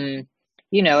 If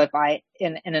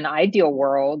in an ideal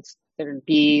world, there'd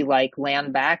be like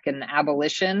land back and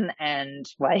abolition, and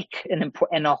like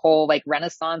in a whole like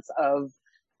renaissance of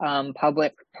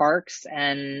public parks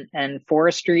and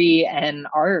forestry and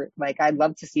art. Like, I'd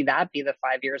love to see that be the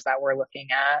 5 years that we're looking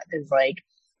at, is like,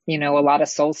 a lot of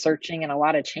soul searching and a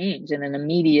lot of change in an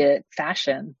immediate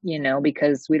fashion,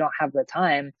 because we don't have the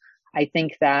time. I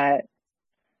think that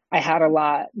I had a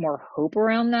lot more hope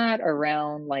around that,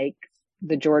 around like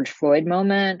the George Floyd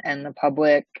moment and the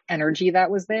public energy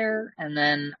that was there. And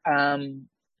then,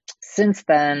 since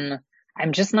then,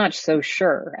 I'm just not so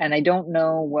sure. And I don't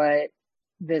know what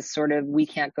this sort of, we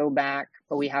can't go back,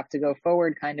 but we have to go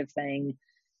forward kind of thing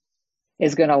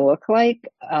is going to look like.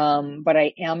 But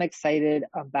I am excited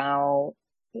about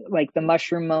like the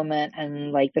mushroom moment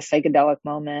and like the psychedelic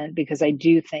moment, because I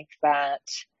do think that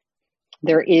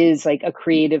there is like a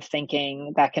creative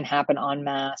thinking that can happen en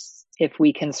masse if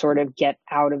we can sort of get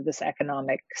out of this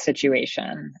economic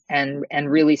situation and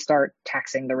really start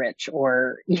taxing the rich,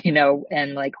 or,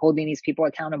 and like holding these people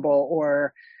accountable,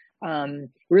 or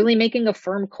really making a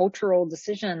firm cultural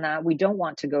decision that we don't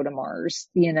want to go to Mars,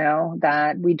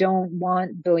 that we don't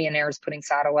want billionaires putting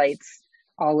satellites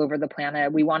all over the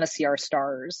planet. We want to see our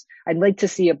stars. I'd like to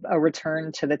see a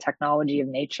return to the technology of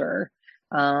nature.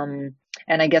 And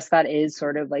I guess that is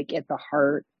sort of like at the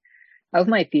heart of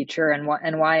my future, and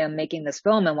why I'm making this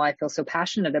film, and why I feel so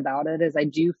passionate about it, is I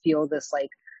do feel this like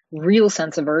real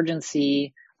sense of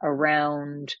urgency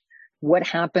around what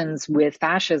happens with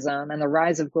fascism and the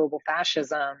rise of global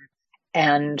fascism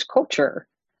and culture,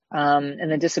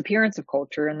 and the disappearance of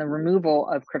culture and the removal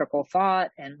of critical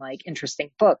thought and like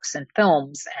interesting books and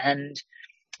films. And,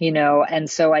 and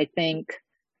so I think,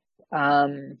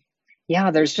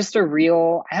 there's just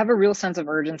I have a real sense of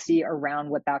urgency around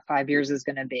what that 5 years is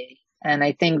going to be. And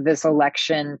I think this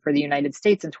election for the United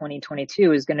States in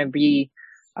 2022 is going to be,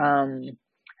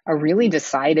 a really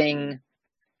deciding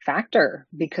factor,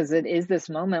 because it is this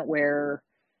moment where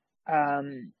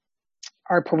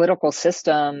our political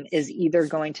system is either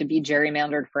going to be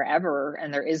gerrymandered forever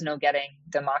and there is no getting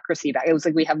democracy back. It was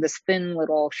like we have this thin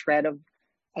little shred of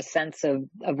a sense of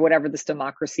whatever this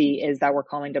democracy is that we're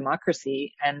calling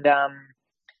democracy. And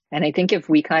I think if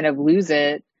we kind of lose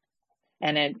it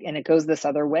and it goes this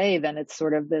other way, then it's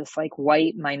sort of this like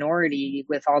white minority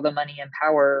with all the money and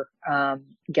power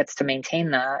gets to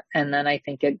maintain that. And then I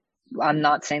think I'm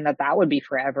not saying that would be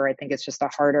forever. I think it's just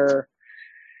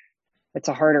it's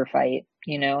a harder fight,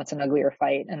 it's an uglier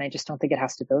fight. And I just don't think it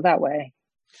has to go that way.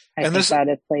 I think that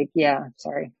it's like,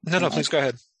 sorry. No, please go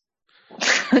ahead.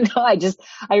 No,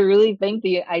 I really think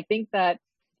I think that,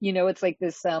 it's like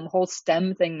this whole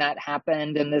STEM thing that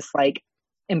happened, and this like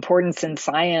importance in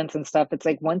science and stuff. It's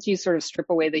like once you sort of strip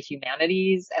away the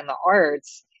humanities and the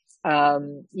arts,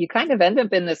 you kind of end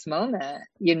up in this moment.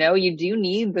 You do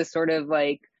need the sort of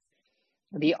like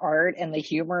the art and the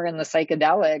humor and the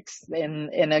psychedelics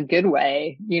in a good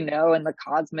way, and the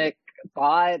cosmic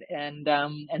thought and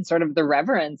sort of the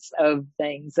reverence of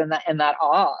things and that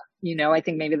awe. I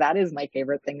think maybe that is my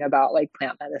favorite thing about like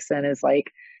plant medicine, is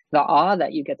like the awe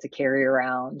that you get to carry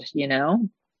around.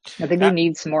 I think we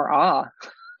need some more awe.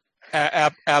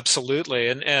 Absolutely.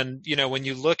 And when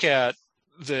you look at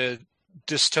the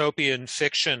dystopian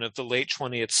fiction of the late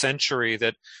 20th century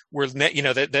that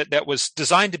that was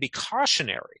designed to be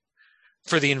cautionary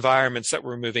for the environments that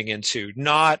we're moving into.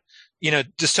 Not,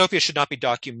 dystopia should not be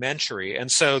documentary.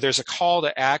 And so there's a call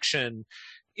to action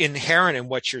inherent in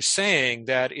what you're saying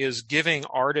that is giving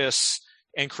artists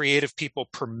and creative people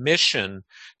permission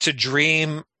to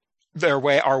dream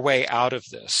our way out of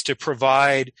this, to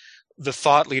provide the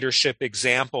thought leadership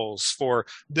examples for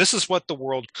this is what the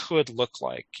world could look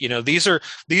like. These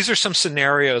are some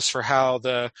scenarios for how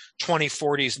the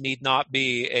 2040s need not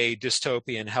be a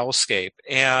dystopian hellscape.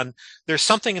 And there's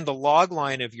something in the log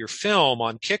line of your film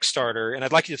on Kickstarter, and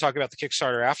I'd like you to talk about the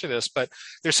Kickstarter after this, but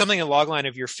there's something in the log line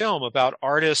of your film about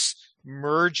artists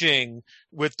merging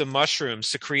with the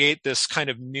mushrooms to create this kind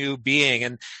of new being.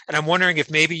 And I'm wondering if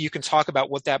maybe you can talk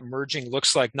about what that merging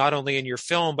looks like, not only in your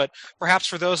film, but perhaps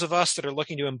for those of us that are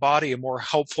looking to embody a more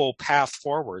helpful path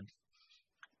forward.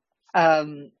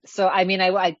 So, I mean,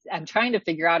 I'm trying to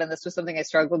figure out, and this was something I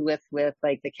struggled with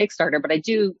like the Kickstarter, but I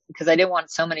do, because I didn't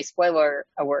want so many spoilers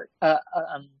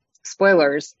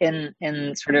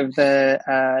in sort of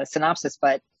the synopsis.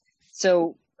 But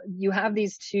so you have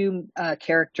these two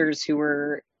characters who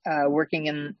were working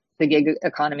in the gig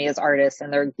economy as artists,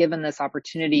 and they're given this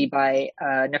opportunity by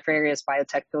a nefarious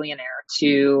biotech billionaire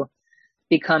to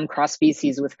become cross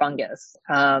species with fungus,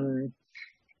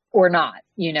 or not,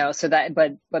 so that,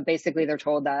 but basically they're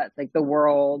told that like the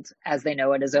world as they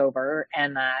know it is over,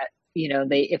 and that,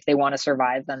 if they want to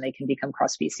survive, then they can become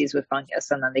cross species with fungus,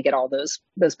 and then they get all those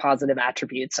positive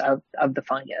attributes of the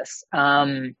fungus.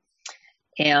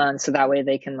 And so that way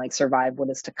they can like survive what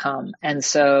is to come. And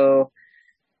so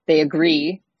they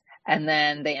agree, and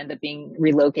then they end up being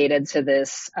relocated to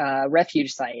this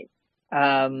refuge site,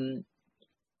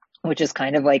 which is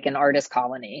kind of like an artist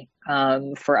colony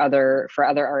for other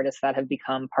artists that have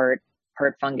become part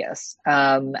fungus.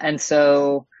 And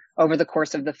so over the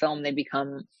course of the film, they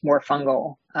become more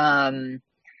fungal. And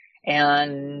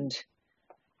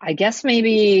I guess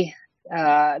maybe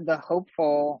the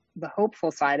hopeful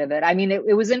side of it. I mean,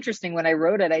 it was interesting when I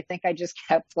wrote it. I think I just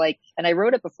kept and I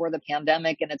wrote it before the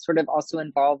pandemic, and it sort of also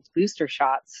involved booster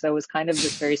shots. So it was kind of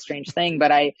this very strange thing,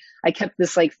 but I kept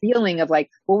this feeling of well,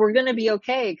 we're going to be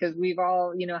okay because we've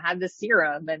all, had this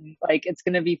serum and it's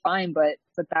going to be fine. But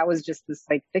that was just this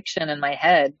fiction in my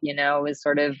head, is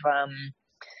sort of,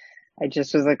 I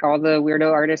just was all the weirdo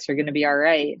artists are going to be all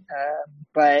right.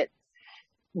 But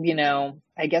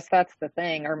I guess that's the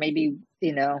thing, or maybe,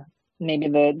 maybe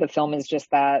the film is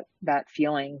just that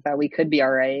feeling that we could be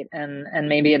all right. And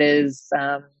maybe it is,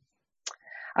 I'm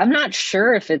not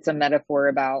sure if it's a metaphor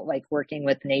about working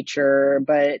with nature,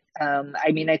 but,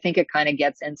 I mean, I think it kind of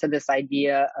gets into this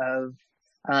idea of,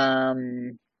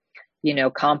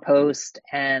 compost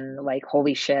and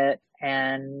holy shit.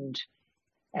 And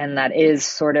that is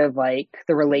sort of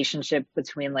the relationship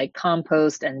between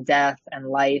compost and death and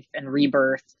life and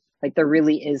rebirth. There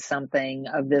really is something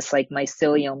of this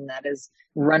mycelium that is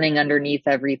running underneath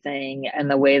everything, and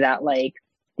the way that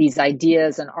these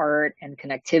ideas and art and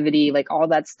connectivity, all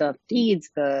that stuff feeds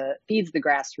the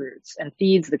grassroots and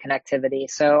feeds the connectivity.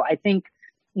 So I think,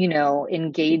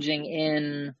 engaging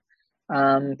in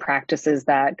practices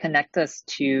that connect us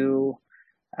to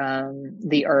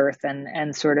the earth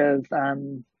and sort of,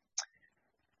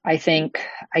 I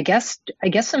guess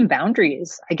some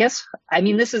boundaries. I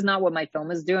mean, this is not what my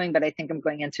film is doing, but I think I'm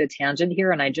going into a tangent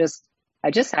here. And I just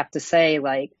have to say,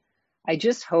 I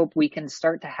just hope we can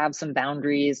start to have some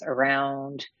boundaries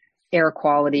around air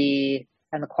quality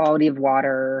and the quality of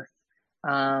water.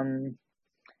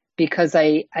 Because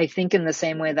I think in the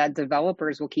same way that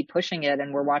developers will keep pushing it,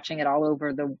 and we're watching it all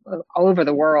over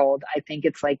the world, I think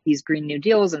it's these Green New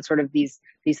Deals and sort of these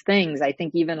things. I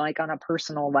think even on a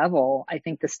personal level, I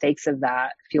think the stakes of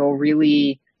that feel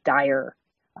really dire.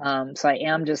 So I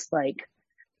am just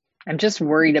I'm just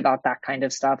worried about that kind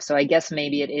of stuff. So I guess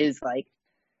maybe it is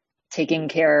taking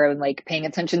care and paying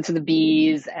attention to the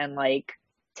bees and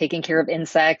taking care of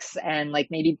insects and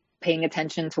maybe paying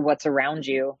attention to what's around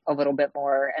you a little bit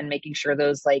more and making sure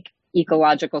those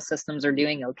ecological systems are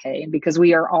doing okay, because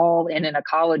we are all in an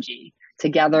ecology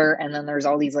together. And then there's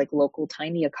all these local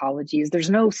tiny ecologies.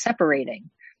 There's no separating,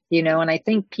 and I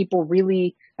think people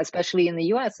really, especially in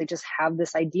the US, they just have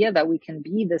this idea that we can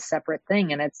be this separate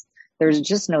thing, and there's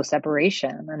just no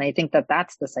separation. And I think that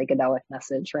that's the psychedelic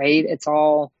message, right?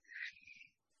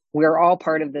 We're all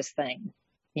part of this thing.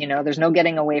 There's no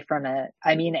getting away from it.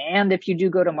 I mean, and if you do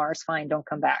go to Mars, fine, don't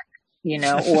come back,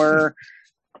 or,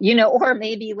 or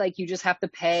maybe you just have to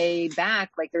pay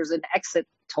back, there's an exit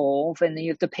toll, and then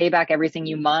you have to pay back everything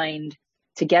you mined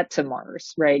to get to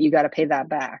Mars, right? You got to pay that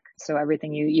back. So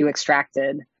everything you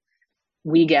extracted.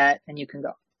 we get, and you can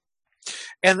go.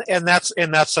 And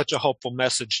that's such a hopeful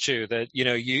message too, that, you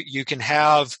know, you can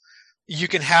have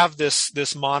this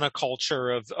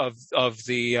monoculture of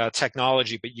the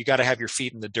technology, but you got to have your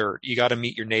feet in the dirt. You got to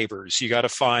meet your neighbors. You got to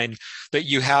find that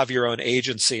you have your own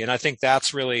agency. And I think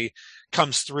that's really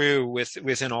comes through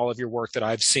within all of your work that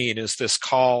I've seen, is this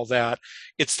call that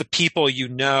it's the people you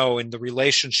know and the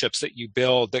relationships that you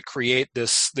build that create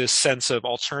this sense of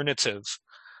alternative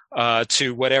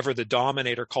to whatever the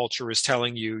dominator culture is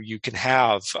telling you can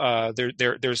have.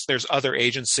 There's other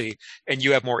agency, and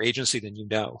you have more agency than you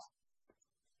know.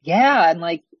 Yeah. And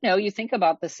like, you know, you think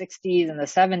about the 60s and the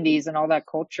 70s and all that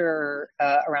culture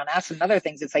around acid and other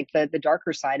things. It's like the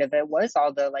darker side of it was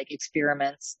all the like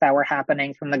experiments that were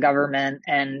happening from the government,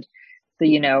 and the,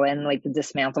 you know, and like the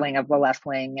dismantling of the left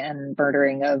wing and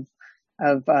murdering of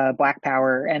Black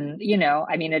power. And, you know,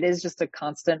 I mean, it is just a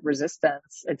constant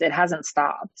resistance. It hasn't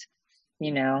stopped,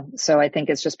 you know. So I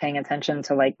think it's just paying attention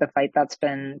to like the fight that's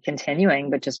been continuing,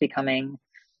 but just becoming,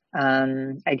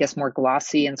 I guess, more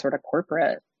glossy and sort of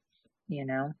corporate, you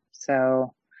know.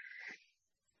 So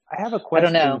I have a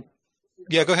question. I don't know.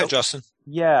 Yeah, go ahead, Justin.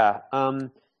 Yeah.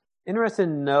 Interested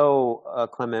to know,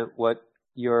 Clement, what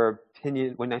your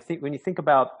opinion, when you think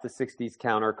about the 60s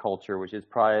counterculture, which is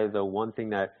probably the one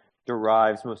thing that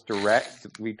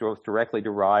we directly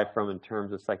derive from in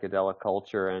terms of psychedelic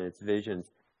culture and its visions.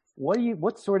 What do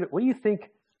you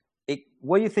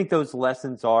think those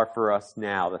lessons are for us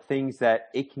now? The things that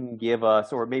it can give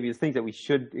us, or maybe the things that we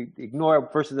should ignore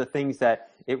versus the things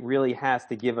that it really has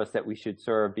to give us that we should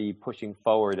sort of be pushing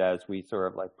forward as we sort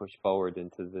of like push forward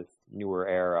into this newer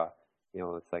era, you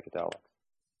know, with psychedelics.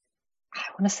 I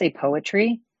want to say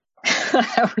poetry.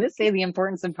 I want to say the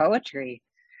importance of poetry.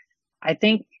 I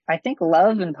think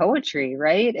love and poetry,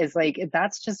 right, is like,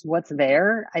 that's just what's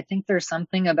there. I think there's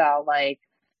something about like,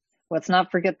 let's not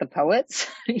forget the poets,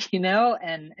 you know,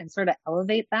 and sort of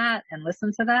elevate that and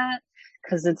listen to that.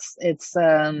 Cause it's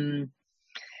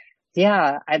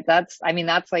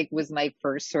that's like was my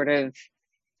first sort of,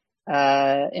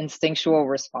 instinctual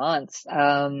response.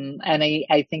 And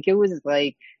I think it was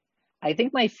like, I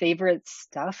think my favorite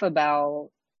stuff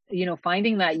about, you know,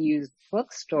 finding that used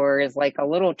bookstore is like a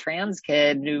little trans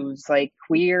kid who's like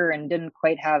queer and didn't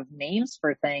quite have names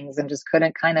for things and just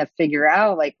couldn't kind of figure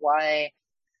out like why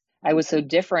I was so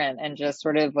different and just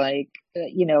sort of like,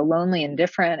 you know, lonely and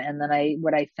different. And then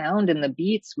what I found in the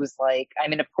beats was like, I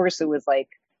mean, of course it was like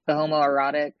the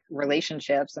homoerotic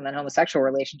relationships, and then homosexual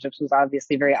relationships was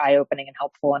obviously very eye-opening and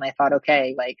helpful. And I thought,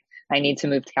 okay, like I need to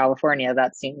move to California.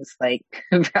 That seems like,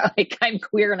 like I'm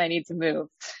queer and I need to move.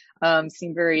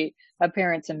 Seemed very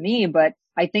apparent to me, but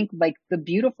I think like the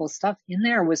beautiful stuff in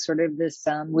there was sort of this,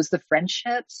 was the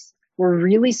friendships were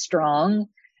really strong,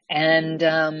 and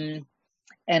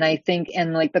I think,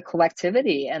 and like the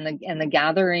collectivity and the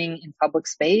gathering in public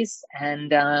space,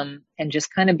 and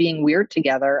just kind of being weird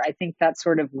together. I think that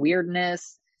sort of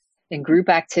weirdness and group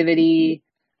activity,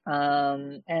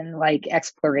 and like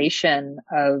exploration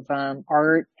of,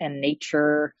 art and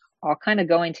nature all kind of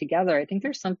going together. I think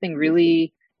there's something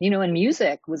really, you know, and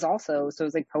music was also, so it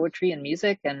was like poetry and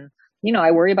music. And, you know, I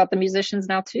worry about the musicians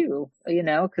now too, you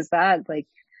know, cause that like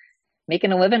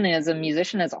making a living as a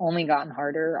musician has only gotten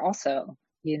harder also,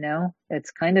 you know. It's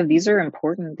kind of, these are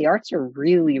important. The arts are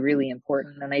really, really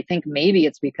important. And I think maybe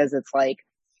it's because it's like,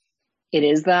 it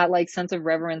is that like sense of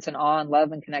reverence and awe and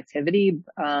love and connectivity.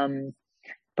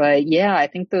 But yeah, I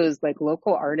think those like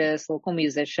local artists, local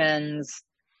musicians,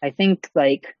 I think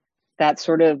like that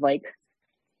sort of like,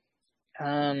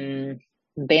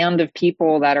 band of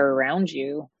people that are around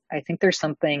you. I think there's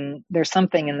something in the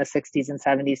 60s and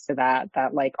 70s to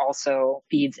that like also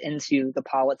feeds into the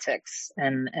politics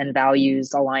and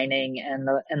values aligning and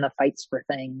the fights for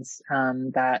things,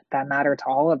 that matter to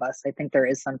all of us. I think there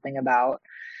is something about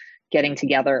getting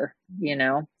together, you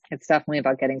know. It's definitely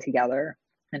about getting together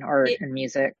in art and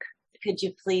music. Could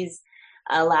you please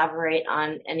elaborate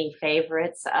on any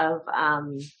favorites of,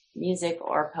 music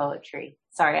or poetry?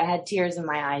 Sorry, I had tears in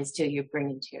my eyes too. You're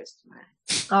bringing tears to my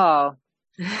eyes. Oh,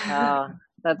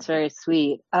 that's very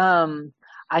sweet.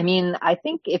 I mean, I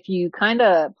think if you kind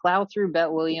of plow through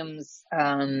Bette Williams'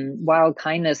 Wild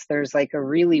Kindness, there's like a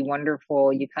really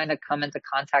wonderful, you kind of come into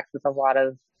contact with a lot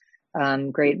of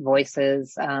great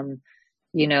voices.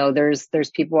 You know, there's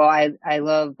people, I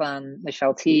love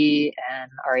Michelle T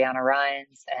and Ariana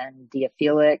Rines and Dia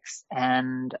Felix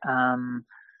and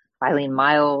Eileen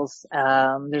Miles.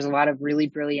 There's a lot of really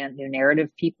brilliant new narrative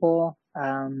people.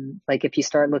 Like if you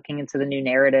start looking into the new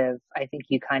narrative, I think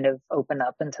you kind of open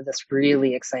up into this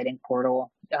really exciting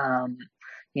portal.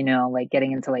 You know, like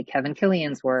getting into like Kevin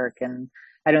Killian's work and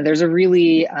I don't know, there's a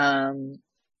really, and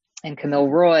Camille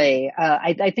Roy,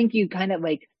 I think you kind of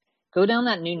like go down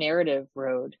that new narrative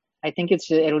road. I think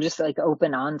it'll just like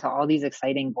open on to all these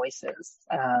exciting voices.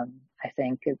 I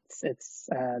think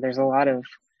there's a lot of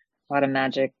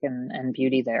magic and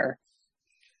beauty there.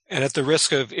 And at the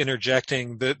risk of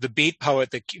interjecting, the beat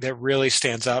poet that really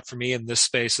stands out for me in this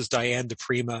space is Diane di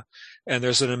Prima. And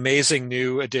there's an amazing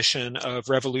new edition of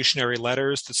Revolutionary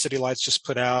Letters that City Lights just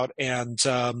put out. And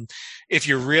if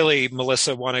you really,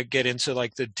 Melissa, want to get into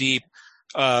like the deep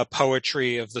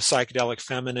poetry of the psychedelic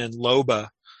feminine, Loba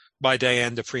by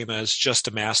Diane di Prima is just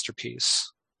a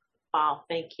masterpiece. Wow,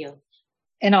 thank you.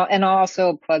 And I'll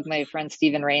also plug my friend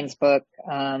Stephen Rain's book,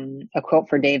 A Quilt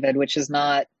for David, which is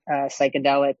not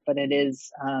psychedelic, but it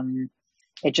is.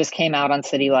 It just came out on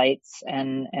City Lights,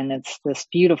 and it's this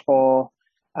beautiful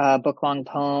book-long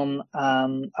poem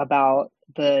about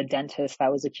the dentist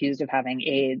that was accused of having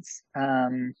AIDS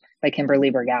by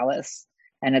Kimberly Bergalis,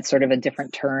 and it's sort of a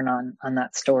different turn on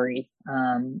that story.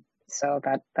 So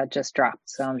that just dropped.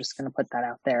 So I'm just going to put that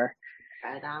out there.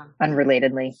 Right on.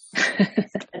 Unrelatedly.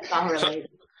 It's all related.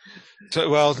 So,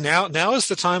 well, now is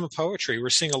the time of poetry. We're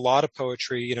seeing a lot of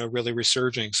poetry, really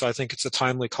resurging. So I think it's a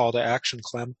timely call to action,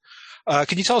 Clem.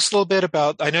 Can you tell us a little bit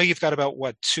about, I know you've got about,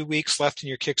 2 weeks left in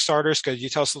your Kickstarters. Could you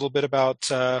tell us a little bit about,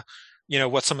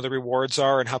 what some of the rewards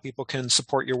are and how people can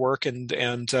support your work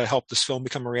and help this film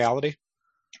become a reality?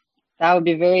 That would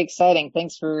be very exciting.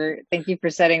 Thank you for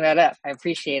setting that up. I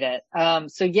appreciate it.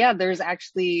 So yeah, there's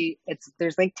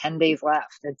like 10 days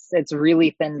left. It's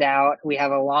really thinned out. We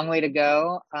have a long way to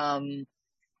go.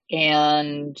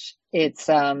 And it's,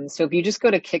 so if you just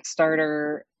go to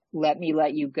Kickstarter, Let Me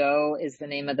Let You Go is the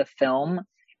name of the film.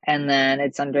 And then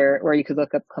it's or you could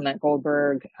look up Clement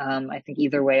Goldberg. I think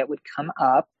either way it would come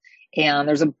up. And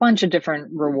there's a bunch of different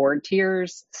reward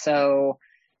tiers. So,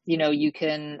 you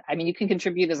can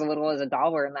contribute as a little as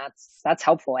 $1, and that's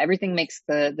helpful. Everything makes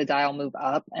the dial move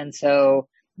up. And so,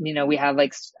 we have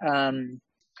like, the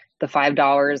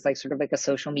 $5, like sort of like a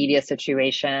social media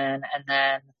situation. And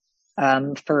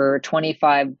then, for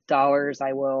 $25,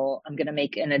 I'm going to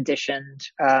make an editioned,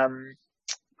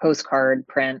 postcard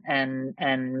print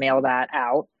and mail that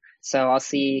out. So I'll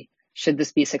see, should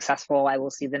this be successful, I will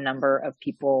see the number of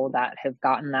people that have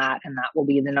gotten that, and that will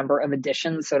be the number of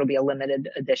editions. So it'll be a limited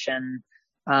edition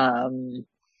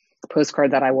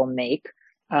postcard that I will make.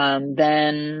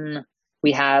 Then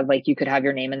we have, like, you could have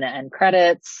your name in the end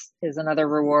credits is another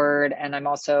reward. And I'm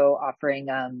also offering,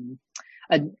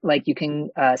 you can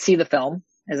see the film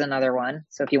is another one.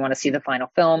 So if you want to see the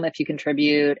final film, if you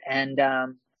contribute,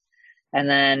 and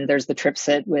then there's the trip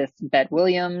sit with Bet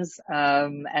Williams.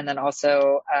 And then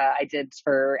also, I did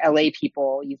for LA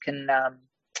people, you can,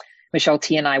 Michelle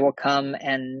T and I will come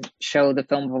and show the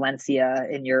film Valencia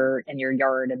in your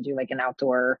yard and do like an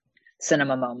outdoor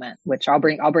cinema moment, which I'll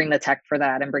bring the tech for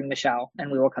that and bring Michelle,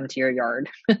 and we will come to your yard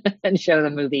and show the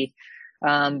movie.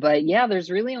 But yeah,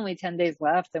 there's really only 10 days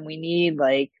left, and we need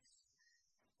a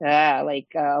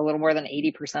little more than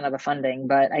 80% of the funding.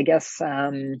 But I guess,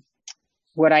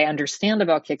 what I understand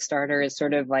about Kickstarter is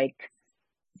sort of like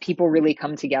people really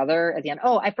come together at the end.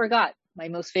 Oh, I forgot my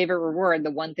most favorite reward,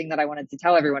 the one thing that I wanted to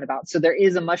tell everyone about. So there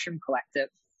is a Mushroom Collective.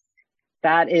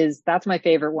 That's my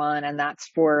favorite one. And that's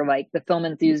for like the film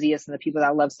enthusiasts and the people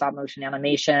that love stop motion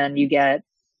animation.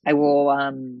 I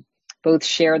will, both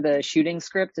share the shooting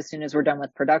script as soon as we're done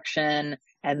with production.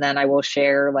 And then I will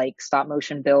share like stop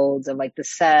motion builds of like the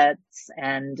sets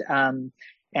and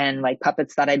like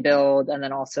puppets that I build. And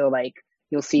then also like,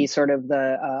 you'll see sort of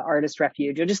the artist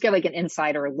refuge. You'll just get like an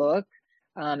insider look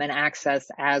and access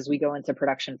as we go into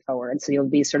production forward. So you'll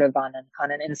be sort of on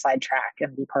an inside track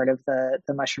and be part of the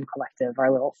Mushroom Collective,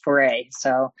 our little foray.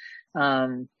 So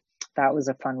that was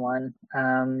a fun one.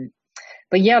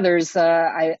 But yeah, there's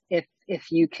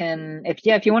if you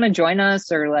want to join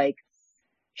us or like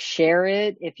share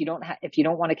it, if you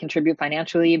don't want to contribute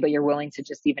financially, but you're willing to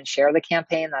just even share the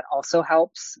campaign, that also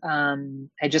helps.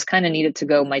 I just kind of need it to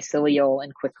go mycelial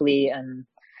and quickly and,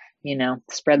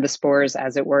 spread the spores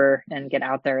as it were and get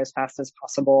out there as fast as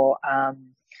possible.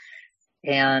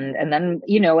 And then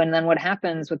what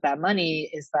happens with that money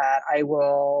is that I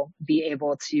will be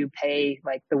able to pay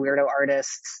like the weirdo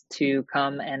artists to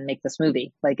come and make this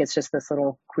movie. Like it's just this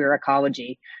little queer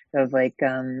ecology of like,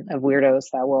 of weirdos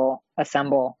that will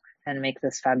assemble and make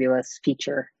this fabulous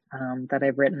feature, that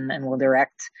I've written and will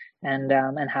direct and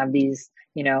have these,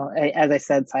 as I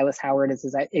said, Silas Howard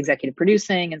is executive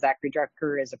producing and Zachary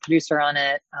Drucker is a producer on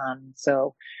it.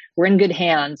 So we're in good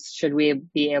hands should we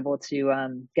be able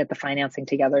to get the financing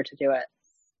together to do it.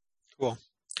 Cool.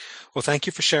 Well, thank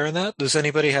you for sharing that. Does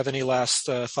anybody have any last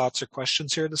thoughts or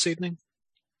questions here this evening?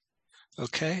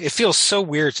 Okay. It feels so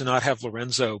weird to not have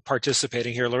Lorenzo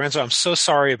participating here. Lorenzo, I'm so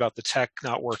sorry about the tech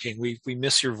not working. We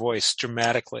miss your voice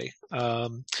dramatically.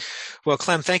 Well,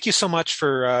 Clem, thank you so much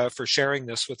for sharing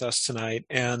this with us tonight.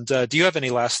 And do you have any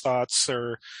last thoughts?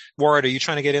 Or Warren, are you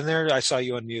trying to get in there? I saw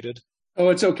you unmuted. Oh,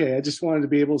 it's okay. I just wanted to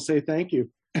be able to say thank you.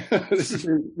 This has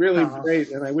been really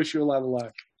great, and I wish you a lot of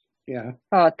luck. Yeah.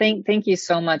 Oh, thank you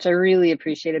so much. I really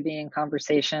appreciated being in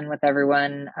conversation with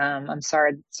everyone. I'm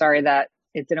sorry that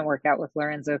it didn't work out with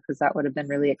Lorenzo, because that would have been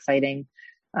really exciting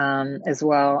as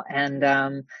well. And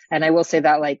I will say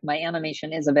that, like, my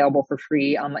animation is available for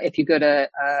free. If you go to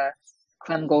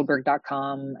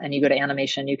clemgoldberg.com and you go to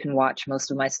animation, you can watch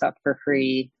most of my stuff for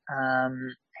free.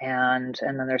 And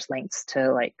then there's links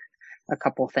to like a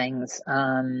couple things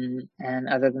and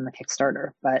other than the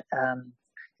Kickstarter. But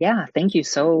yeah, thank you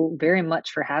so very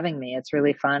much for having me. It's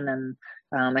really fun,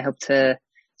 and I hope to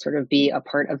sort of be a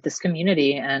part of this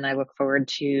community, and I look forward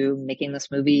to making this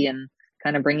movie and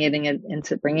kind of bringing it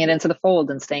into the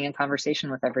fold and staying in conversation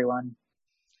with everyone.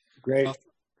 Great. Well,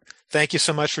 thank you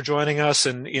so much for joining us.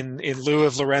 And in lieu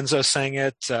of Lorenzo saying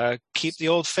it, keep the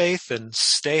old faith and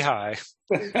stay high.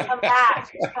 Come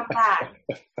back.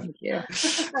 Thank you.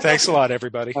 Thanks a lot,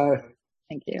 everybody.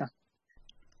 Thank you.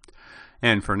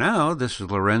 And for now, this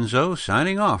is Lorenzo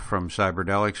signing off from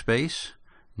Cyberdelic Space.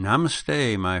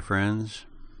 Namaste, my friends.